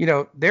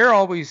they're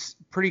always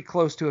pretty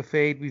close to a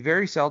fade. We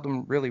very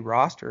seldom really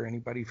roster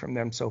anybody from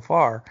them so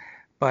far,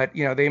 but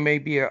they may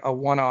be a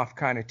one-off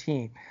kind of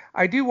team.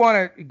 I do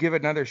want to give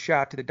another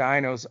shot to the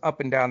Dinos up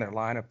and down their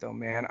lineup though,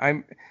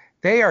 man.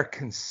 They are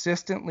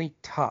consistently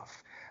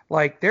tough.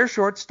 Like their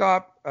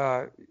shortstop,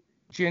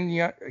 Jin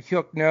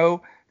Hyuk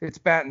No, that's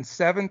batting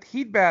 7th,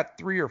 he'd bat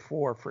 3 or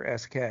 4 for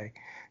SK.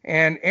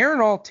 And Aaron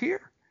Altier,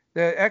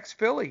 the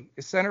ex-Philly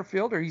center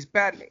fielder, he's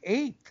batting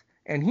 8th,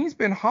 and he's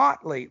been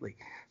hot lately.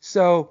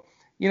 So,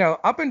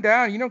 up and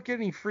down, you don't get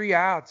any free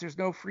outs. There's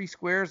no free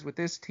squares with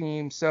this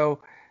team. So,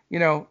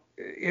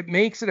 it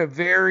makes it a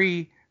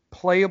very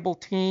playable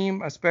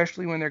team,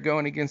 especially when they're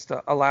going against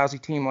a lousy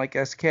team like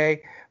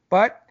SK.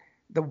 But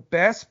the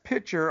best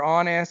pitcher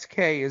on SK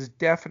is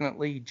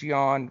definitely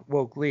Jeon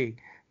Wook Lee.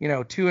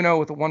 2-0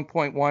 with a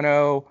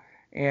 1.10,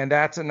 and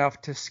that's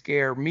enough to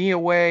scare me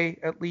away,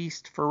 at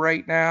least for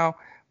right now.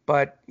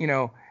 But,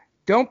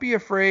 don't be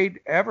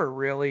afraid ever,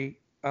 really,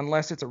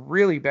 unless it's a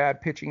really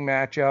bad pitching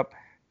matchup,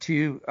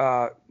 to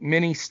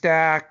mini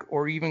stack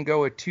or even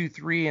go a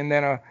 2-3 and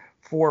then a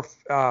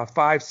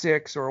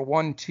 4-5-6 or a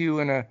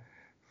 1-2 and a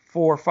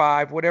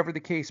 4-5, whatever the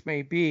case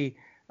may be.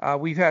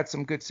 We've had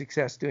some good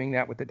success doing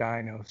that with the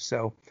Dinos.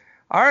 So,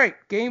 all right,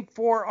 game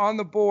 4 on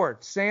the board.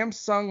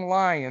 Samsung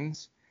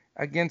Lions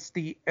against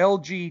the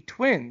LG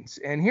Twins.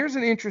 And here's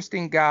an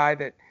interesting guy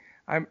that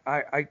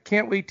I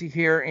can't wait to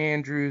hear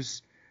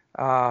Andrew's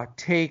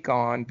take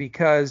on,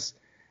 because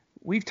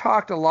we've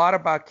talked a lot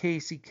about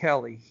Casey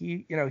Kelly.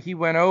 He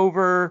went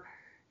over,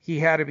 he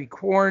had to be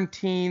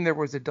quarantined, there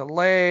was a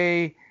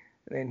delay,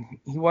 and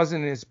he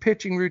wasn't in his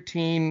pitching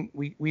routine.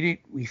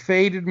 We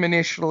faded him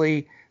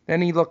initially,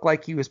 then he looked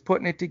like he was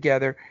putting it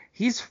together.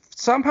 He's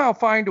somehow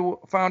found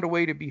a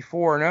way to be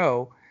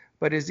 4-0,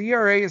 but his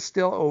ERA is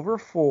still over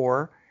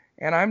 4,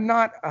 and I'm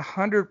not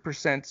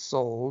 100%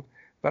 sold,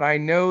 but I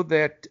know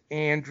that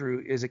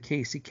Andrew is a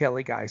Casey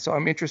Kelly guy. So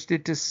I'm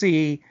interested to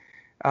see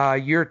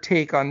your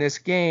take on this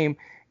game.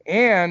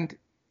 And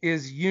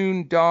is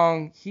Yoon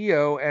Dong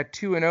Hyo at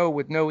 2-0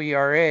 with no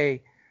ERA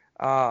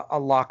a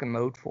lock and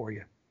load for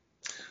you?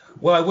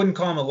 Well, I wouldn't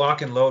call him a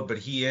lock and load, but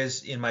he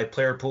is in my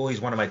player pool. He's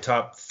one of my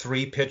top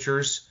 3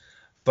 pitchers.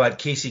 But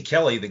Casey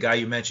Kelly, the guy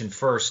you mentioned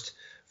first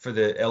for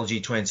the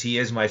LG Twins, he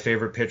is my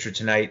favorite pitcher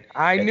tonight.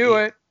 I knew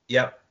it.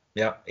 Yep,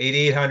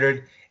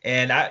 8,800.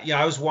 And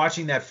I was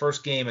watching that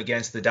first game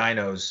against the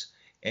Dinos,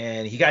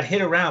 and he got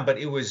hit around, but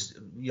it was,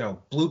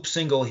 bloop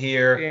single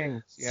here,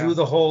 Dang, through yeah.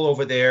 the hole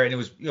over there, and it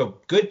was,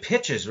 good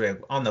pitches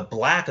on the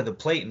black of the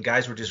plate, and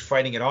guys were just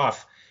fighting it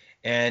off.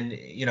 And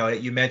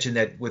you mentioned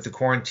that with the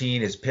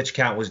quarantine, his pitch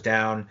count was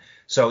down,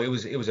 so it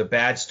was a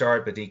bad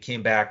start, but he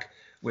came back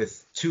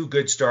with 2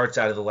 good starts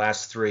out of the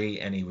last 3,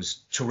 and he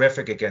was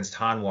terrific against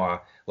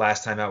Hanwha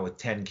last time out with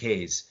 10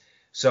 Ks.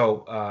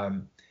 So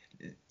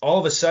all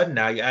of a sudden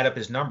now you add up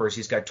his numbers,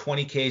 he's got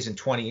 20 Ks in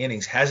 20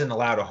 innings, hasn't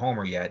allowed a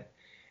homer yet,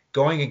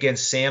 going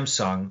against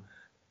Samsung,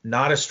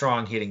 not a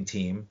strong hitting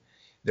team.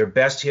 Their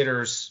best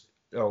hitters,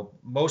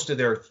 most of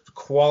their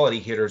quality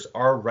hitters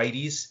are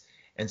righties.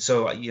 And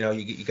so,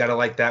 you got to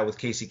like that with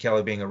Casey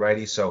Kelly being a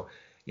righty. So,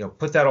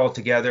 put that all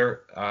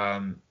together.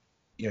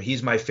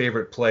 He's my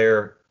favorite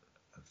player,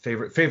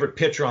 favorite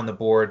pitcher on the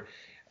board.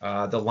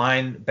 The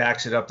line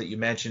backs it up that you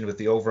mentioned with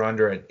the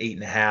over-under at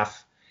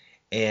 8.5.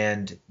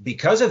 And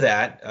because of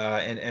that,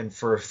 and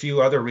for a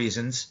few other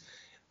reasons,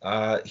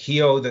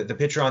 Hio, the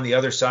pitcher on the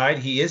other side,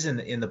 he is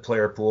in the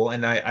player pool.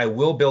 And I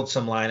will build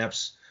some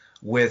lineups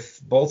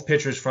with both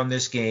pitchers from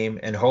this game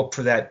and hope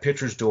for that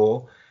pitcher's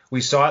duel. We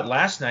saw it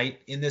last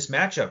night in this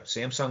matchup.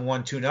 Samsung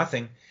won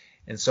 2-0.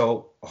 And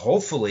so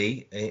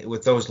hopefully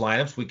with those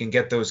lineups, we can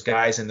get those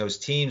guys and those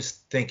teams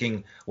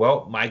thinking,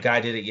 well, my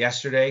guy did it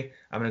yesterday.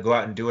 I'm going to go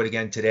out and do it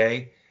again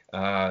today.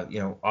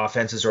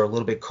 Offenses are a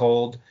little bit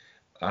cold.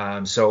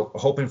 So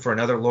hoping for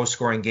another low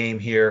scoring game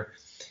here.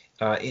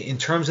 In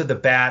terms of the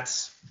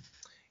bats,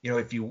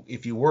 if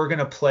you were going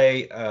to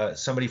play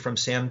somebody from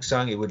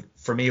Samsung, it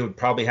would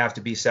probably have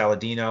to be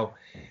Saladino.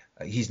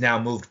 He's now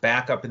moved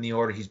back up in the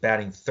order. He's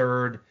batting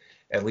third.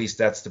 At least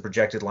that's the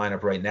projected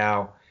lineup right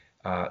now.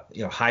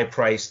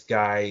 High-priced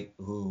guy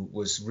who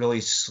was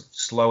really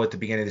slow at the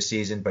beginning of the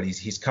season, but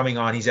he's coming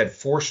on. He's had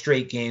 4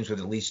 straight games with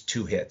at least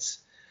 2 hits.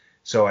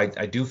 So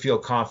I do feel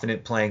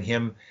confident playing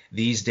him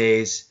these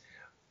days.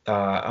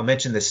 I'll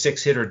mention the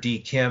 6-hitter D.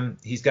 Kim.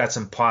 He's got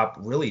some pop,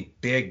 really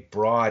big,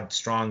 broad,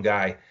 strong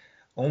guy.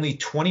 Only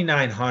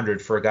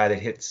 2,900 for a guy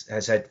that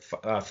has had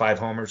 5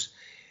 homers.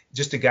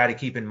 Just a guy to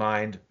keep in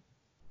mind.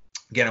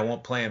 Again, I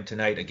won't play him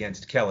tonight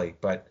against Kelly,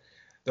 but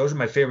those are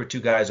my favorite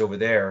 2 guys over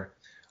there.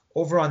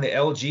 Over on the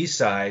LG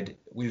side,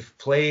 we've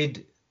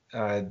played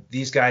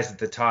these guys at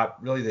the top,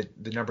 really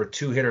the number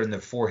 2 hitter and the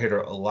 4 hitter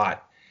a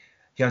lot.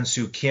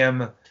 Hyun-Soo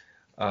Kim,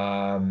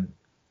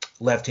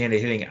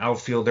 left-handed hitting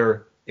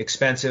outfielder,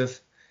 expensive.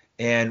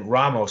 And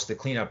Ramos, the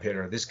cleanup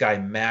hitter. This guy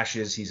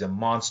mashes. He's a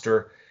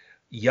monster.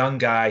 Young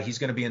guy. He's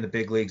going to be in the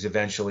big leagues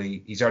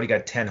eventually. He's already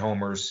got 10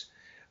 homers.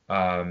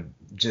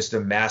 Just a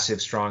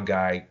massive, strong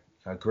guy.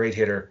 A great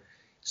hitter.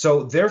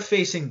 So they're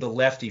facing the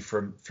lefty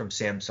from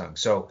Samsung.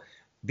 So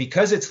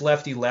because it's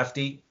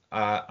lefty,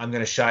 I'm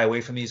going to shy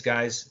away from these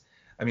guys.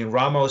 I mean,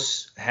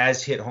 Ramos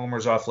has hit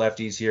homers off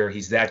lefties here.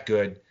 He's that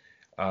good.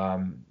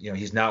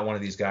 He's not one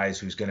of these guys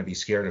who's going to be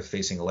scared of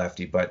facing a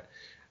lefty. But,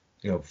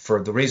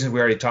 for the reasons we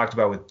already talked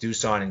about with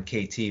Doosan and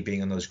KT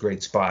being in those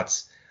great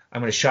spots,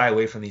 I'm going to shy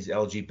away from these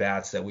LG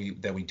bats that we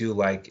do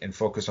like and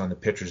focus on the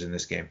pitchers in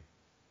this game.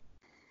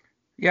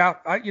 Yeah,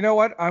 you know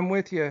what? I'm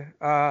with you.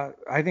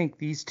 I think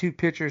these 2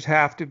 pitchers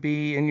have to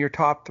be in your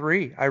top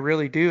 3. I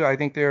really do. I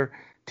think they're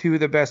 2 of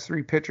the best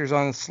 3 pitchers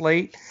on the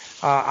slate.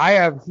 I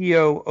have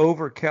Hio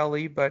over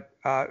Kelly, but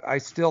I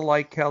still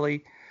like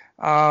Kelly.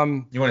 You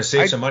want to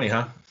save some money,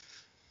 huh?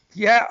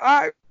 Yeah,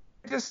 I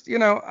just,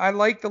 I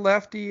like the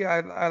lefty.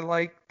 I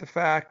like the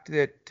fact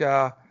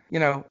that,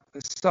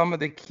 some of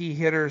the key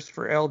hitters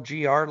for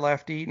LG are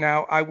lefty.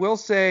 Now, I will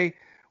say,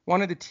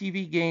 one of the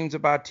TV games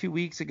about 2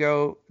 weeks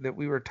ago that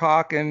we were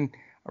talking,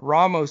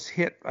 Ramos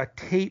hit a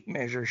tape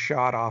measure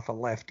shot off a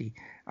lefty.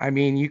 I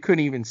mean, you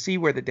couldn't even see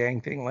where the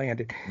dang thing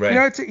landed.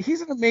 Right.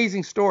 He's an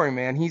amazing story,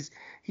 man.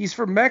 He's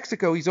from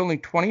Mexico. He's only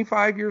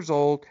 25 years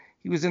old.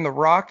 He was in the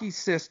Rockies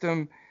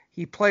system.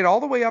 He played all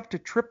the way up to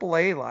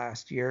AAA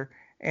last year.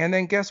 And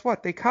then guess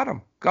what? They cut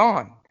him.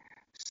 Gone.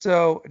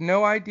 So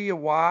no idea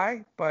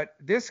why, but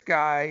this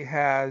guy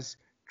has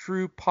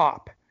true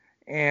pop.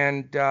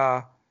 And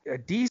a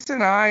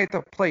decent eye at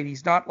the plate.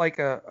 He's not like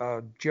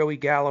a Joey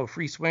Gallo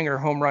free swinger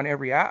home run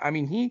every out. I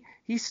mean,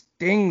 he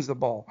stings the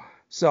ball.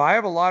 So I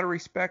have a lot of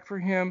respect for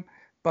him,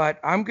 but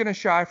I'm going to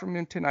shy from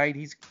him tonight.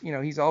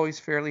 He's always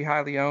fairly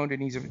highly owned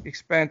and he's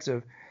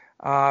expensive.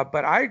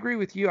 But I agree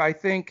with you. I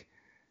think,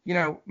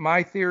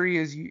 my theory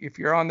is if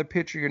you're on the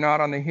pitcher, you're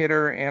not on the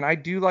hitter. And I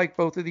do like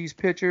both of these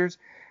pitchers.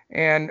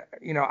 And,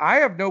 I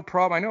have no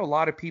problem. I know a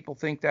lot of people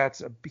think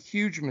that's a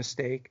huge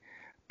mistake.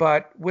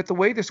 But with the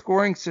way the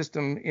scoring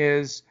system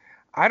is,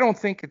 I don't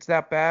think it's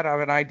that bad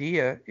of an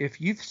idea. If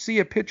you see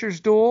a pitcher's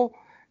duel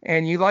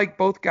and you like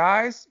both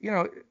guys,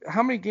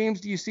 how many games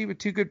do you see with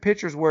 2 good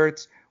pitchers where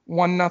it's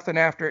 1-0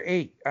 after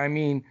 8? I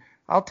mean,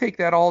 I'll take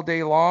that all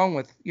day long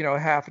with,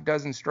 half a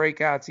dozen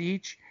strikeouts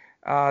each.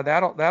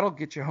 That'll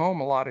get you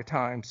home a lot of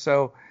times.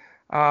 So,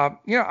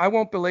 I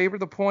won't belabor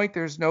the point.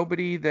 There's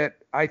nobody that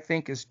I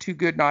think is too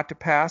good not to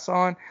pass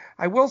on.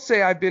 I will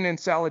say I've been in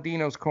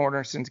Saladino's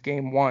corner since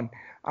game 1.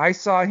 I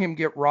saw him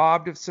get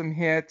robbed of some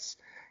hits.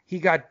 He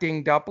got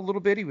dinged up a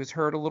little bit. He was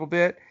hurt a little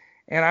bit.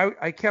 And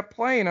I kept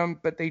playing him,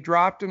 but they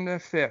dropped him to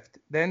 5th,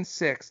 then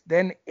 6th,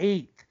 then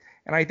 8th.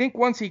 And I think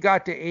once he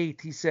got to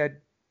 8th, he said,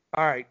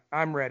 all right,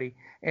 I'm ready.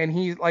 And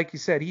he, like you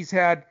said, he's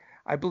had,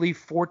 I believe,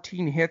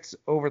 14 hits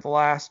over the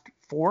last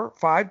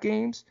 5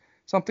 games,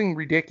 something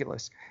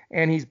ridiculous.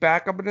 And he's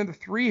back up into the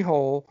 3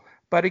 hole.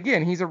 But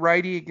again, he's a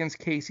righty against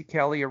Casey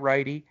Kelly, a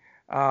righty.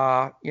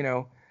 Kelly,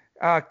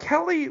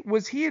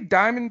 was he a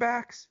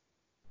Diamondbacks?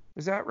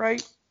 Is that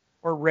right?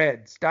 Or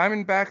Reds?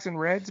 Diamondbacks and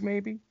Reds,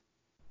 maybe?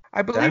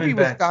 I believe he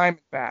was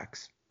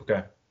Diamondbacks.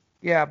 Okay.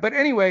 Yeah, but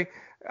anyway,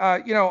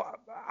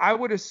 I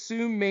would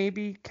assume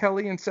maybe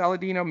Kelly and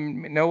Saladino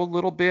know a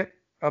little bit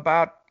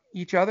about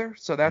each other.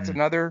 So that's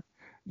another.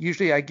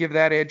 Usually I give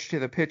that edge to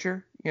the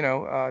pitcher,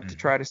 to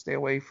try to stay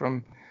away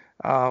from,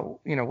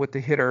 with the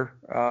hitter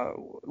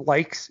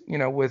likes,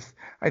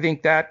 I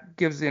think that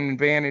gives an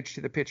advantage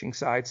to the pitching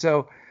side.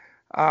 So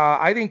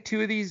I think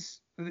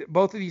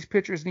both of these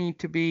pitchers need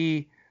to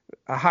be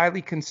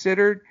highly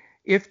considered.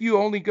 If you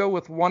only go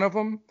with one of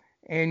them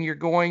and you're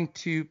going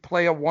to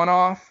play a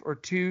one-off or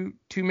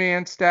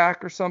two-man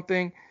stack or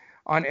something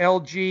on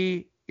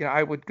LG,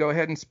 I would go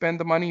ahead and spend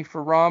the money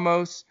for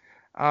Ramos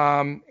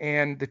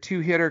and the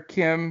 2-hitter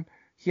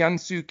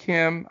Hyun-Soo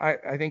Kim.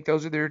 I think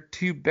those are their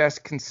 2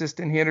 best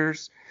consistent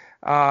hitters.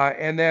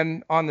 And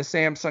then on the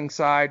Samsung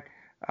side,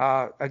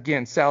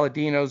 again,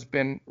 Saladino's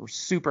been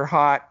super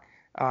hot.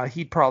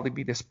 He'd probably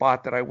be the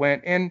spot that I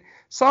went. And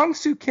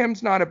Song-Soo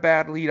Kim's not a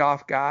bad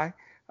leadoff guy.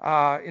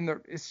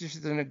 It's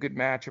just in a good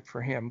matchup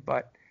for him,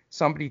 but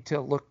somebody to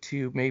look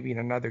to maybe in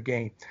another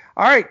game.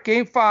 All right,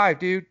 game 5,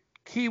 dude.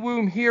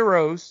 Kiwoom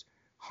Heroes,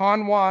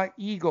 Hanwha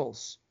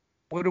Eagles.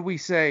 What do we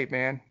say,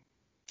 man?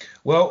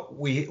 Well,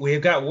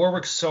 we've got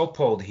Warwick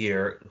Sopold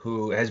here,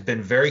 who has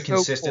been very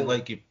consistent,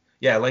 like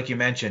you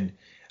mentioned,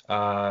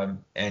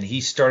 and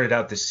he started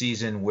out the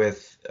season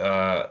with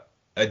a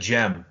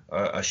gem,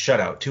 a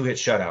shutout, 2-hit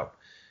shutout.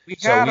 We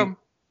had him.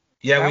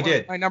 Yeah, that we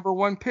did. Was my number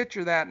 1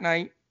 pitcher that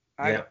night.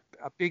 I'm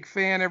a big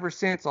fan ever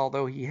since,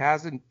 although he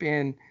hasn't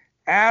been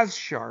as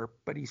sharp,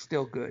 but he's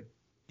still good.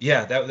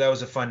 Yeah, that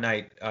was a fun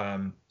night.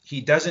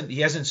 He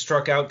hasn't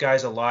struck out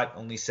guys a lot,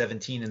 only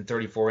 17 in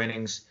 34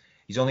 innings.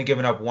 He's only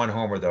given up 1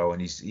 homer though,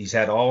 and he's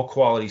had all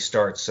quality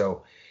starts,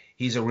 so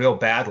he's a real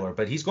battler.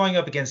 But he's going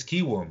up against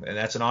Kiwoom, and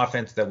that's an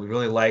offense that we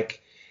really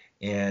like.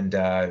 And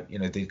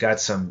they've got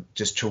some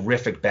just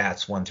terrific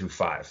bats 1 through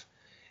 5.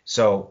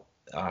 So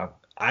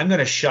I'm going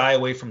to shy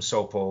away from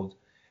Sopold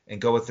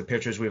and go with the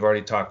pitchers we've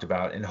already talked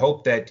about and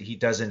hope that he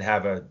doesn't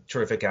have a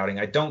terrific outing.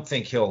 I don't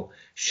think he'll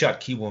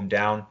shut Kiwoom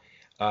down.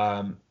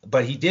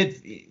 But he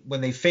did, when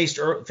they faced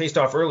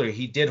off earlier,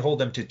 he did hold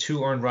them to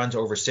 2 earned runs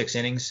over 6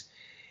 innings,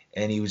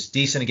 and he was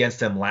decent against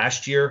them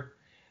last year.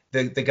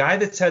 The guy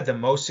that's had the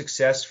most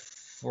success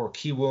for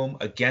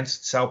Kiwoom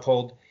against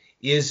Sopold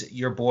is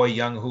your boy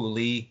Young-Hoo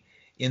Lee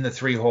in the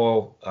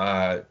 3-hole,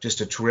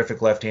 just a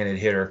terrific left-handed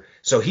hitter.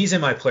 So he's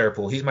in my player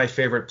pool. He's my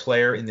favorite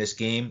player in this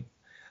game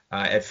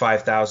at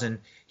 5,000.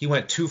 He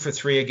went 2 for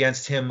 3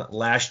 against him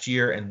last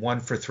year and 1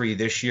 for 3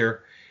 this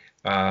year.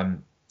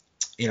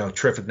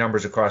 Terrific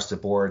numbers across the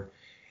board.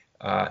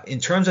 In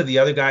terms of the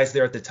other guys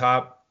there at the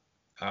top,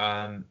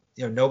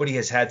 nobody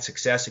has had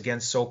success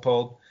against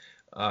Sopold.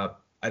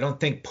 I don't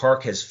think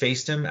Park has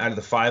faced him out of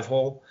the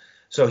 5-hole,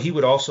 so he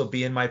would also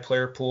be in my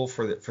player pool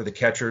for the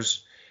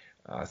catchers.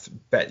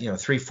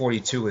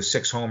 342 with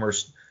 6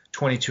 homers,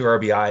 22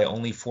 RBI,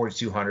 only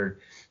 4,200.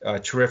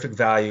 Terrific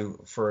value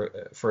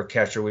for a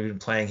catcher. We've been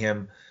playing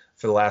him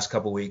for the last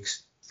couple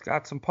weeks. It's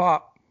got some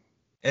pop.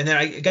 And then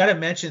I got to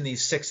mention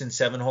these 6 and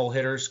 7-hole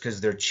hitters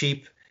because they're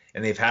cheap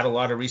and they've had a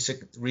lot of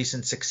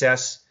recent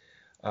success.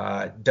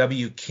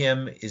 W.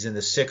 Kim is in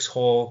the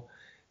 6-hole,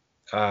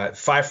 5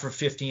 for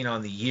 15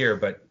 on the year,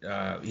 but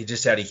he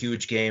just had a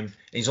huge game. And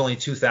he's only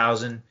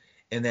 2,000.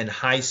 And then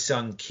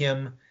Hai-Sung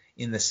Kim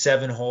in the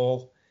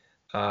 7-hole.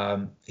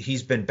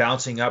 He's been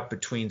bouncing up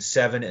between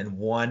 7 and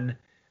 1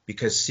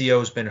 because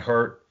Seo's been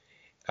hurt.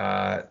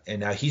 And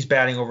now he's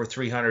batting over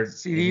 300.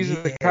 See, these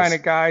are the kind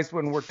of guys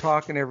when we're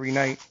talking every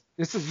night.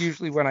 This is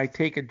usually when I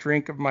take a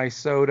drink of my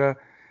soda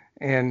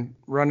and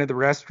run to the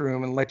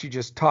restroom and let you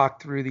just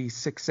talk through these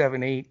 6,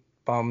 7, 8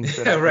 bums.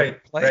 That right.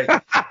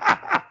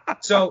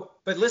 So,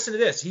 but listen to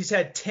this. He's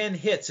had 10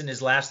 hits in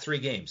his last 3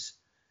 games,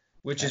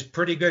 which is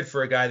pretty good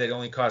for a guy that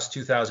only costs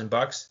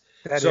 $2,000.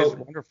 That is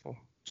wonderful.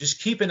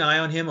 Just keep an eye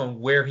on him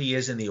on where he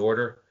is in the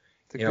order.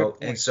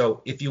 And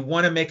so if you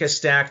want to make a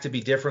stack to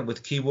be different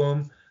with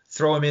Kiwoom,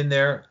 throw him in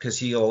there because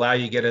he'll allow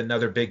you to get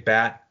another big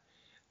bat.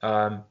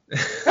 But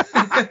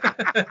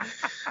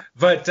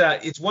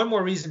it's one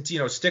more reason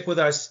to stick with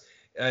us.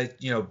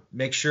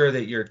 Make sure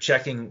that you're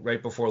checking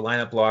right before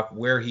lineup lock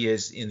where he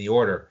is in the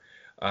order,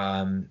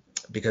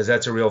 because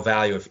that's a real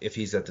value if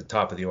he's at the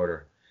top of the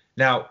order.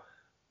 Now,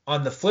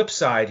 on the flip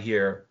side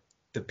here,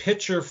 the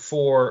pitcher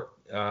for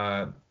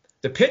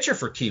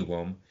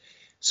Kiwoom,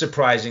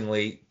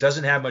 surprisingly,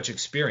 doesn't have much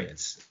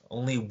experience.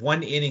 Only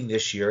 1 inning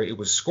this year. It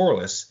was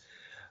scoreless.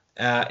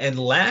 And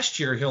last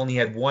year, he only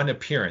had 1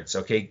 appearance.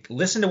 Okay,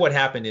 listen to what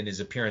happened in his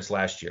appearance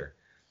last year.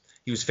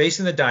 He was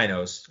facing the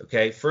Dinos.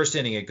 Okay, first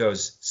inning it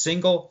goes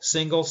single,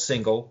 single,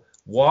 single,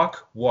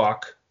 walk,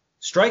 walk,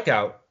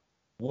 strikeout,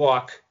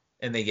 walk,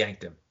 and they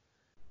yanked him.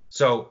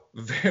 So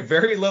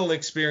very little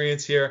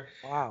experience here.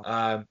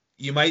 Wow.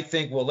 You might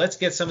think, well, let's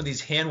get some of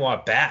these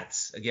Hanwha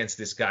bats against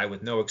this guy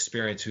with no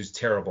experience who's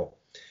terrible.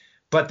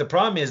 But the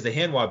problem is the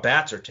Hanwha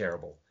bats are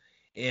terrible.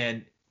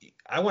 And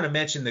I want to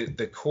mention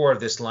the core of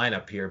this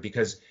lineup here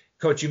because,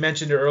 Coach, you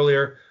mentioned it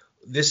earlier.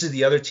 This is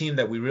the other team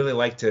that we really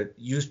like to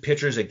use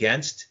pitchers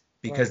against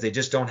because they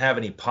just don't have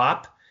any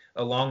pop,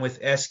 along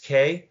with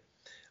SK.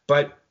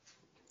 But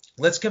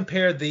let's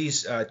compare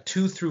these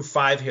 2 through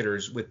 5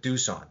 hitters with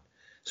Doosan.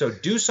 So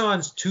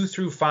Doosan's 2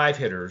 through 5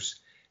 hitters,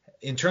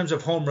 in terms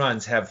of home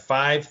runs, have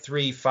 5,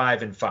 3,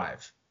 5, and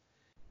 5.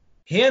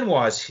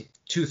 Hanwha's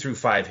 2 through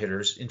 5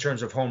 hitters, in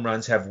terms of home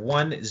runs, have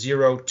 1,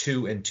 0,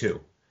 2, and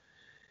 2.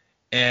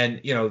 And,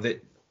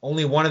 that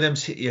only one of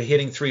them's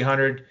hitting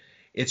 300.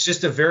 It's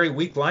just a very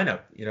weak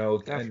lineup.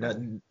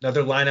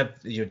 Another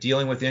lineup,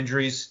 dealing with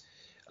injuries.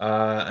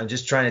 I'm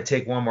just trying to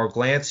take one more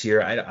glance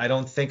here. I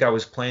don't think I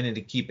was planning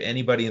to keep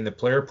anybody in the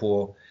player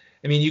pool.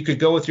 I mean, you could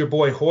go with your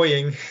boy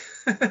Hoying.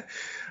 The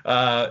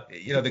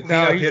cleanup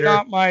no, he's hitter.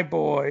 not my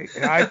boy.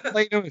 I've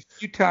played him a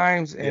few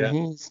times, and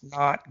he's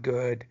not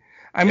good.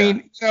 I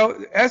mean,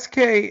 SK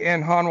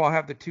and Hanwha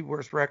have the 2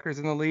 worst records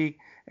in the league.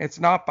 It's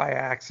not by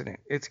accident.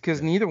 It's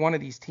because neither one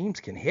of these teams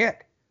can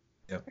hit.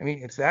 Yep. I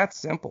mean, it's that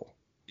simple.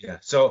 Yeah.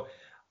 So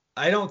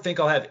I don't think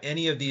I'll have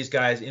any of these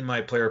guys in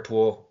my player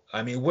pool.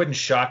 I mean, it wouldn't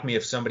shock me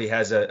if somebody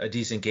has a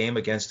decent game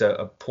against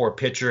a poor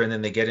pitcher and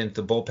then they get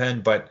into the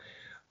bullpen. But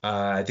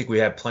I think we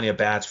have plenty of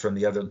bats from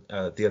the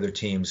other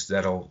teams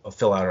that'll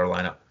fill out our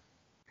lineup.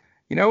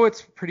 You know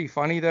what's pretty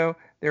funny though?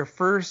 Their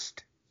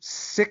first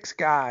 6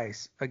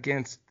 guys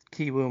against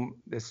Kiwoom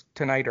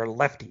tonight are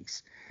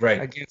lefties. Right.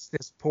 Against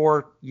this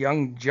poor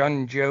young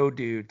Jun Joe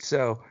dude.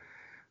 So,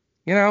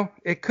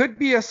 it could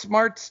be a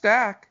smart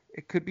stack.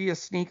 It could be a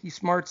sneaky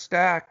smart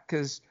stack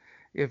because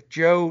if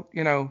Joe,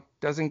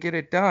 doesn't get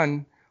it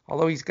done,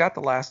 although he's got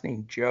the last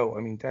name Joe.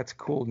 I mean, that's a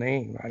cool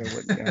name. I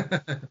don't know.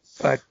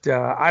 But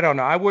I don't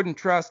know. I wouldn't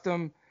trust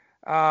him.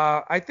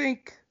 I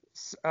think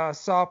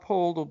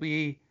Saupold will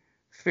be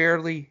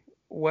fairly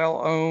well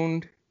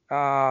owned.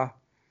 I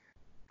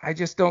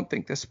just don't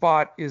think the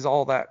spot is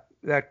all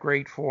that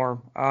great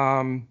for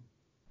him.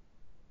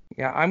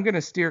 I'm going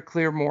to steer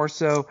clear more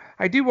so.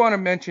 I do want to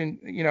mention,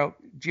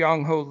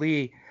 Jiang Ho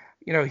Lee.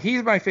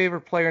 He's my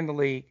favorite player in the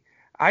league.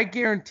 I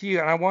guarantee you,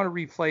 and I want to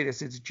replay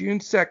this, it's June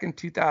 2nd,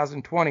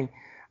 2020.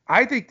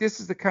 I think this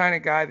is the kind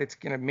of guy that's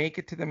going to make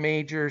it to the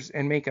majors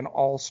and make an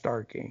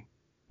all-star game.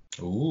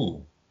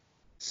 Ooh.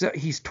 So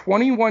he's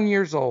 21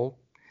 years old.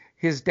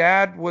 His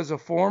dad was a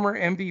former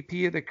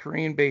MVP of the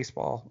Korean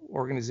baseball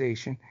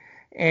organization.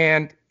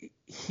 And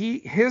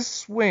his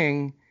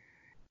swing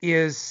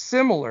is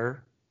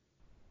similar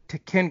to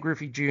Ken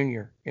Griffey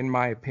Jr., in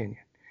my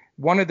opinion.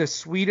 One of the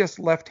sweetest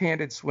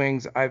left-handed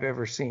swings I've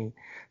ever seen.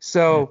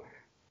 So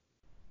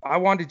I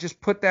wanted to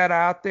just put that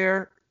out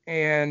there,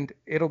 and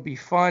it'll be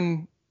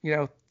fun,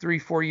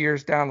 3-4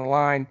 years down the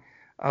line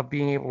of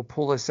being able to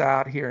pull this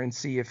out here and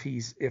see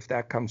if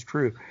that comes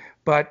true.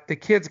 But the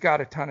kid's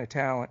got a ton of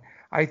talent.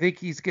 I think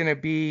he's going to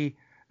be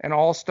an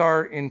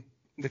all-star in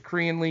the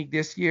Korean League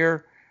this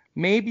year,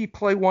 maybe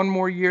play one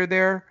more year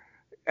there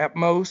at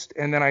most,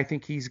 and then I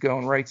think he's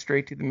going right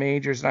straight to the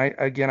majors.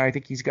 And I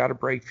think he's got a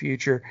bright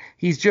future.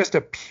 He's just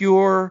a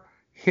pure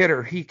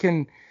hitter. He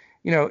can,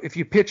 if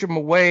you pitch him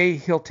away,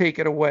 he'll take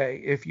it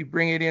away. If you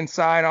bring it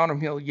inside on him,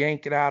 he'll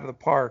yank it out of the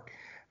park.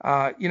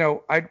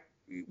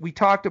 We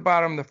talked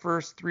about him the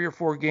first 3 or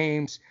 4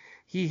 games.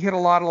 He hit a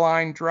lot of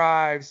line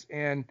drives,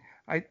 and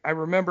I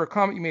remember a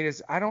comment you made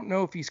is, I don't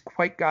know if he's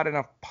quite got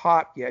enough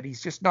pop yet.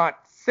 He's just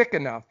not thick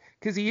enough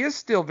because he is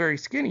still very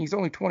skinny. He's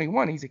only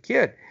 21. He's a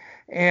kid.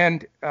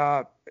 And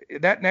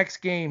that next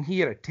game, he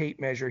hit a tape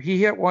measure. He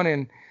hit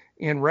one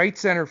in right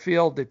center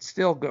field that's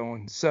still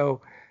going.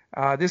 So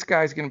this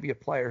guy's going to be a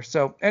player.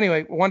 So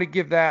anyway, I want to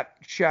give that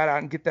shout out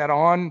and get that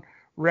on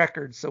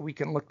record so we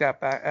can look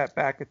back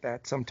at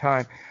that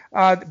sometime.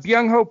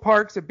 Byung-Ho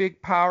Park's a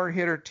big power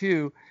hitter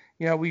too.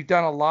 We've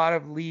done a lot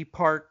of Lee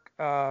Park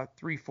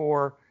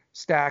 3-4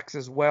 stacks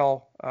as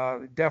well.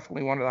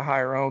 Definitely one of the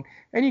higher owned.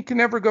 And you can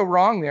never go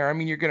wrong there. I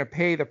mean, you're going to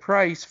pay the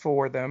price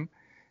for them.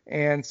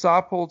 And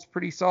Saupold's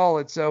pretty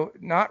solid. So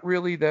not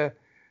really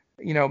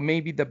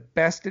maybe the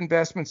best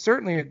investment,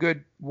 certainly a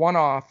good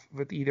one-off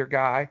with either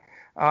guy.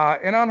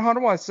 And on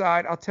Hanwha's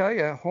side, I'll tell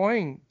you,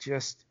 Hoying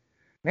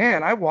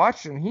I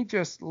watched him. He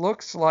just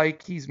looks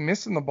like he's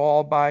missing the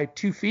ball by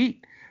 2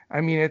 feet.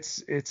 I mean,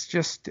 it's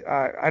just,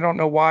 I don't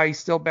know why he's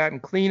still batting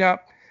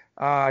cleanup.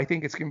 I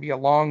think it's going to be a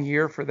long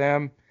year for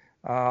them.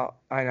 And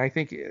I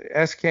think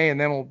SK and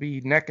them will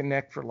be neck and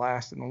neck for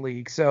last in the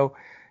league. So,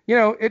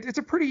 it's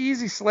a pretty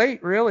easy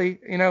slate, really.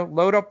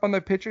 Load up on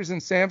the pitchers in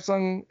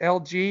Samsung,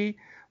 LG,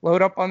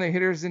 load up on the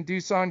hitters in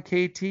Doosan,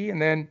 KT,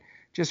 and then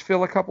just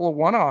fill a couple of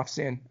one-offs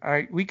in. All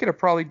right, we could have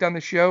probably done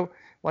the show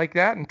like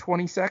that in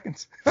 20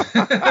 seconds.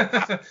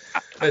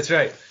 That's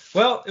right.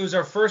 Well, it was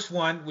our first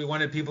one. We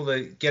wanted people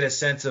to get a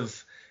sense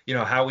of,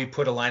 how we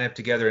put a lineup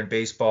together in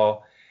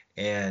baseball.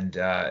 And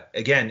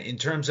again, in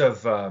terms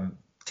of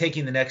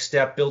taking the next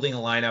step, building a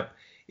lineup,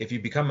 if you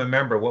become a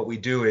member, what we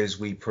do is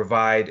we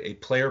provide a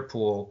player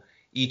pool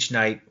each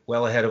night,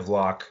 well ahead of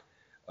lock,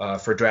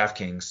 for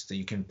DraftKings that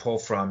you can pull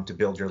from to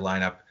build your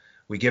lineup.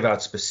 We give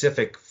out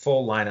specific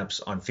full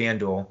lineups on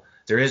FanDuel.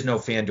 There is no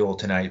FanDuel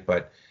tonight,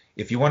 but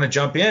if you want to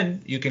jump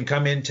in, you can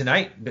come in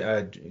tonight,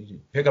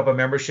 pick up a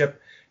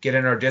membership, get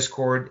in our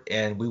Discord,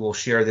 and we will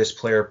share this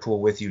player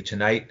pool with you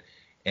tonight.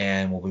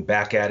 And we'll be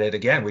back at it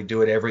again. We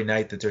do it every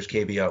night that there's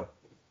KBO.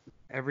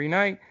 Every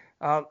night.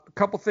 A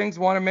couple things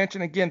I want to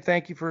mention. Again,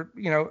 thank you for,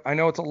 I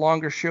know it's a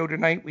longer show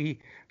tonight. We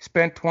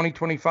spent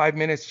 25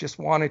 minutes, just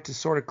wanted to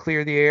sort of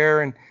clear the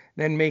air and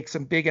then make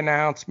some big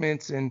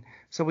announcements. And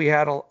so we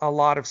had a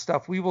lot of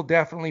stuff. We will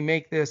definitely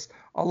make this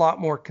a lot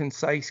more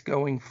concise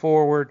going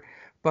forward.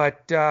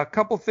 But a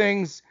couple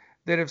things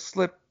that have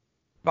slipped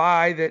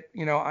by that,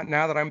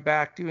 now that I'm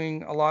back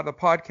doing a lot of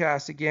the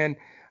podcasts again,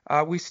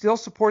 we still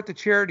support the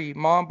charity,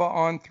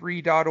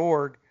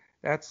 mambaon3.org.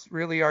 That's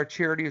really our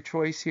charity of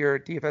choice here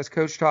at DFS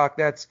Coach Talk.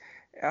 That's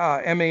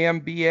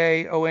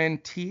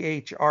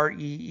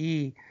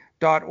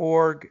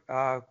mambaontree.org.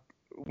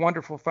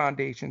 Wonderful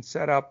foundation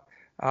set up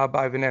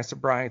by Vanessa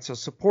Bryant. So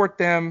support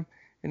them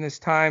in this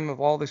time of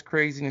all this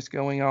craziness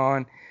going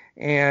on.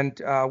 And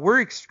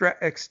we're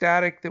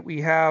ecstatic that we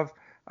have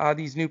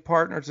these new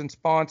partners and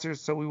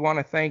sponsors. So we want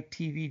to thank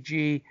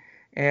TVG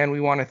and we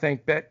want to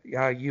thank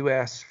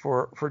BetUS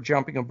for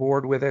jumping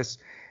aboard with us.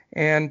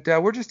 And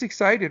we're just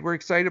excited. We're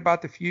excited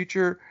about the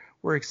future.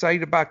 We're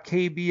excited about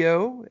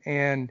KBO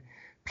and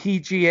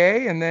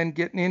PGA and then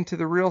getting into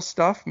the real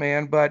stuff,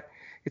 man. But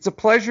it's a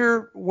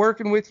pleasure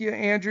working with you,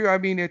 Andrew. I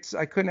mean,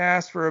 I couldn't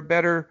ask for a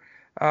better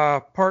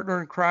partner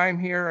in crime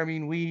here. I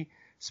mean, we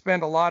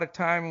spend a lot of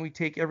time and we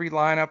take every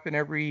lineup and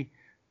every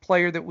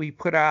player that we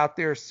put out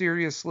there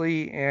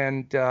seriously.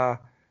 And, I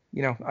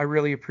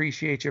really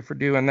appreciate you for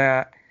doing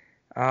that.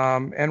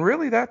 And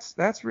really,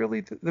 that's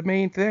really the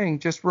main thing.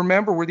 Just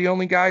remember, we're the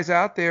only guys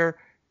out there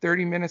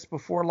 30 minutes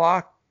before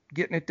lock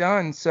getting it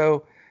done.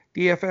 So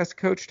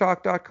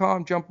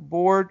DFSCoachTalk.com, jump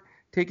aboard,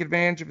 take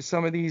advantage of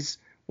some of these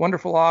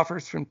wonderful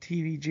offers from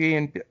TVG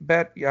and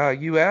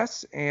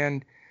BetUS,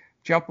 and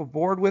jump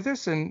aboard with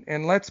us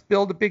and let's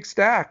build a big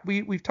stack.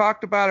 We've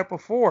talked about it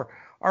before.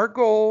 Our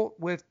goal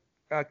with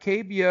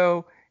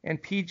KBO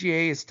and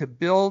PGA is to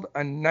build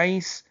a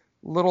nice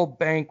little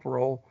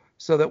bankroll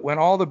so that when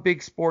all the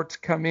big sports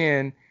come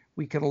in,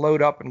 we can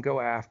load up and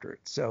go after it.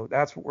 So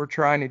that's what we're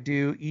trying to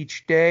do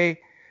each day.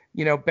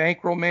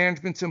 Bankroll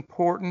management's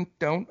important.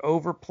 Don't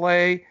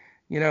overplay.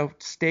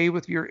 Stay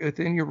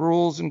within your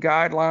rules and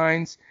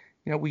guidelines.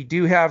 We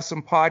do have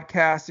some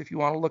podcasts if you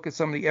want to look at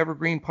some of the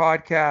evergreen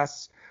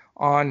podcasts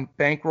on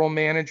bankroll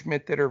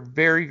management that are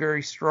very,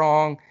 very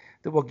strong,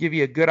 that will give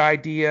you a good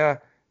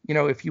idea,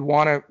 if you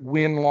want to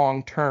win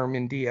long term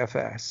in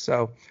DFS.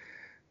 So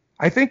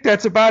I think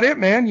that's about it,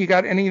 man. You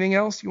got anything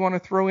else you want to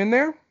throw in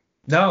there?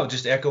 No,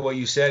 just echo what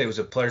you said. It was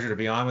a pleasure to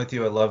be on with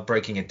you. I love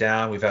breaking it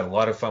down. We've had a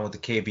lot of fun with the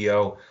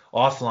KBO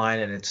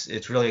offline, and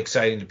it's really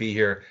exciting to be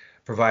here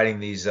providing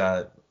these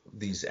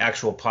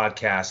actual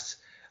podcasts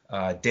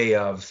day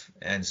of.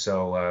 And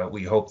so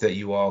we hope that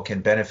you all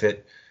can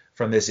benefit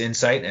from this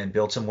insight and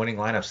build some winning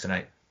lineups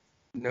tonight.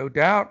 No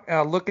doubt.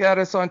 Look at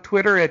us on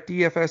Twitter at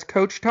DFS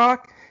Coach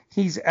Talk.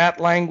 He's at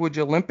Language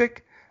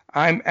Olympic.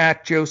 I'm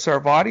at Joe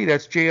Sarvadi.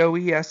 That's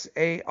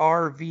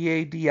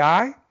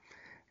JoeSarvadi.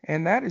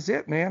 And that is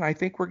it, man. I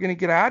think we're going to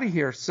get out of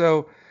here.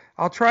 So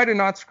I'll try to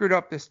not screw it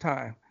up this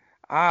time.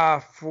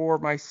 For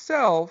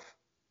myself,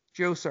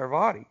 Joe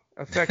Sarvadi,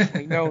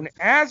 affectionately known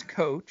as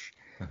Coach,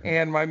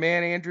 and my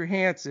man Andrew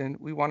Hansen,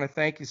 we want to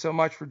thank you so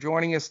much for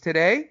joining us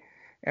today.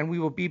 And we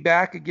will be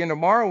back again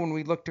tomorrow when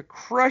we look to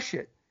crush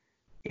it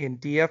in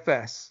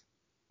DFS.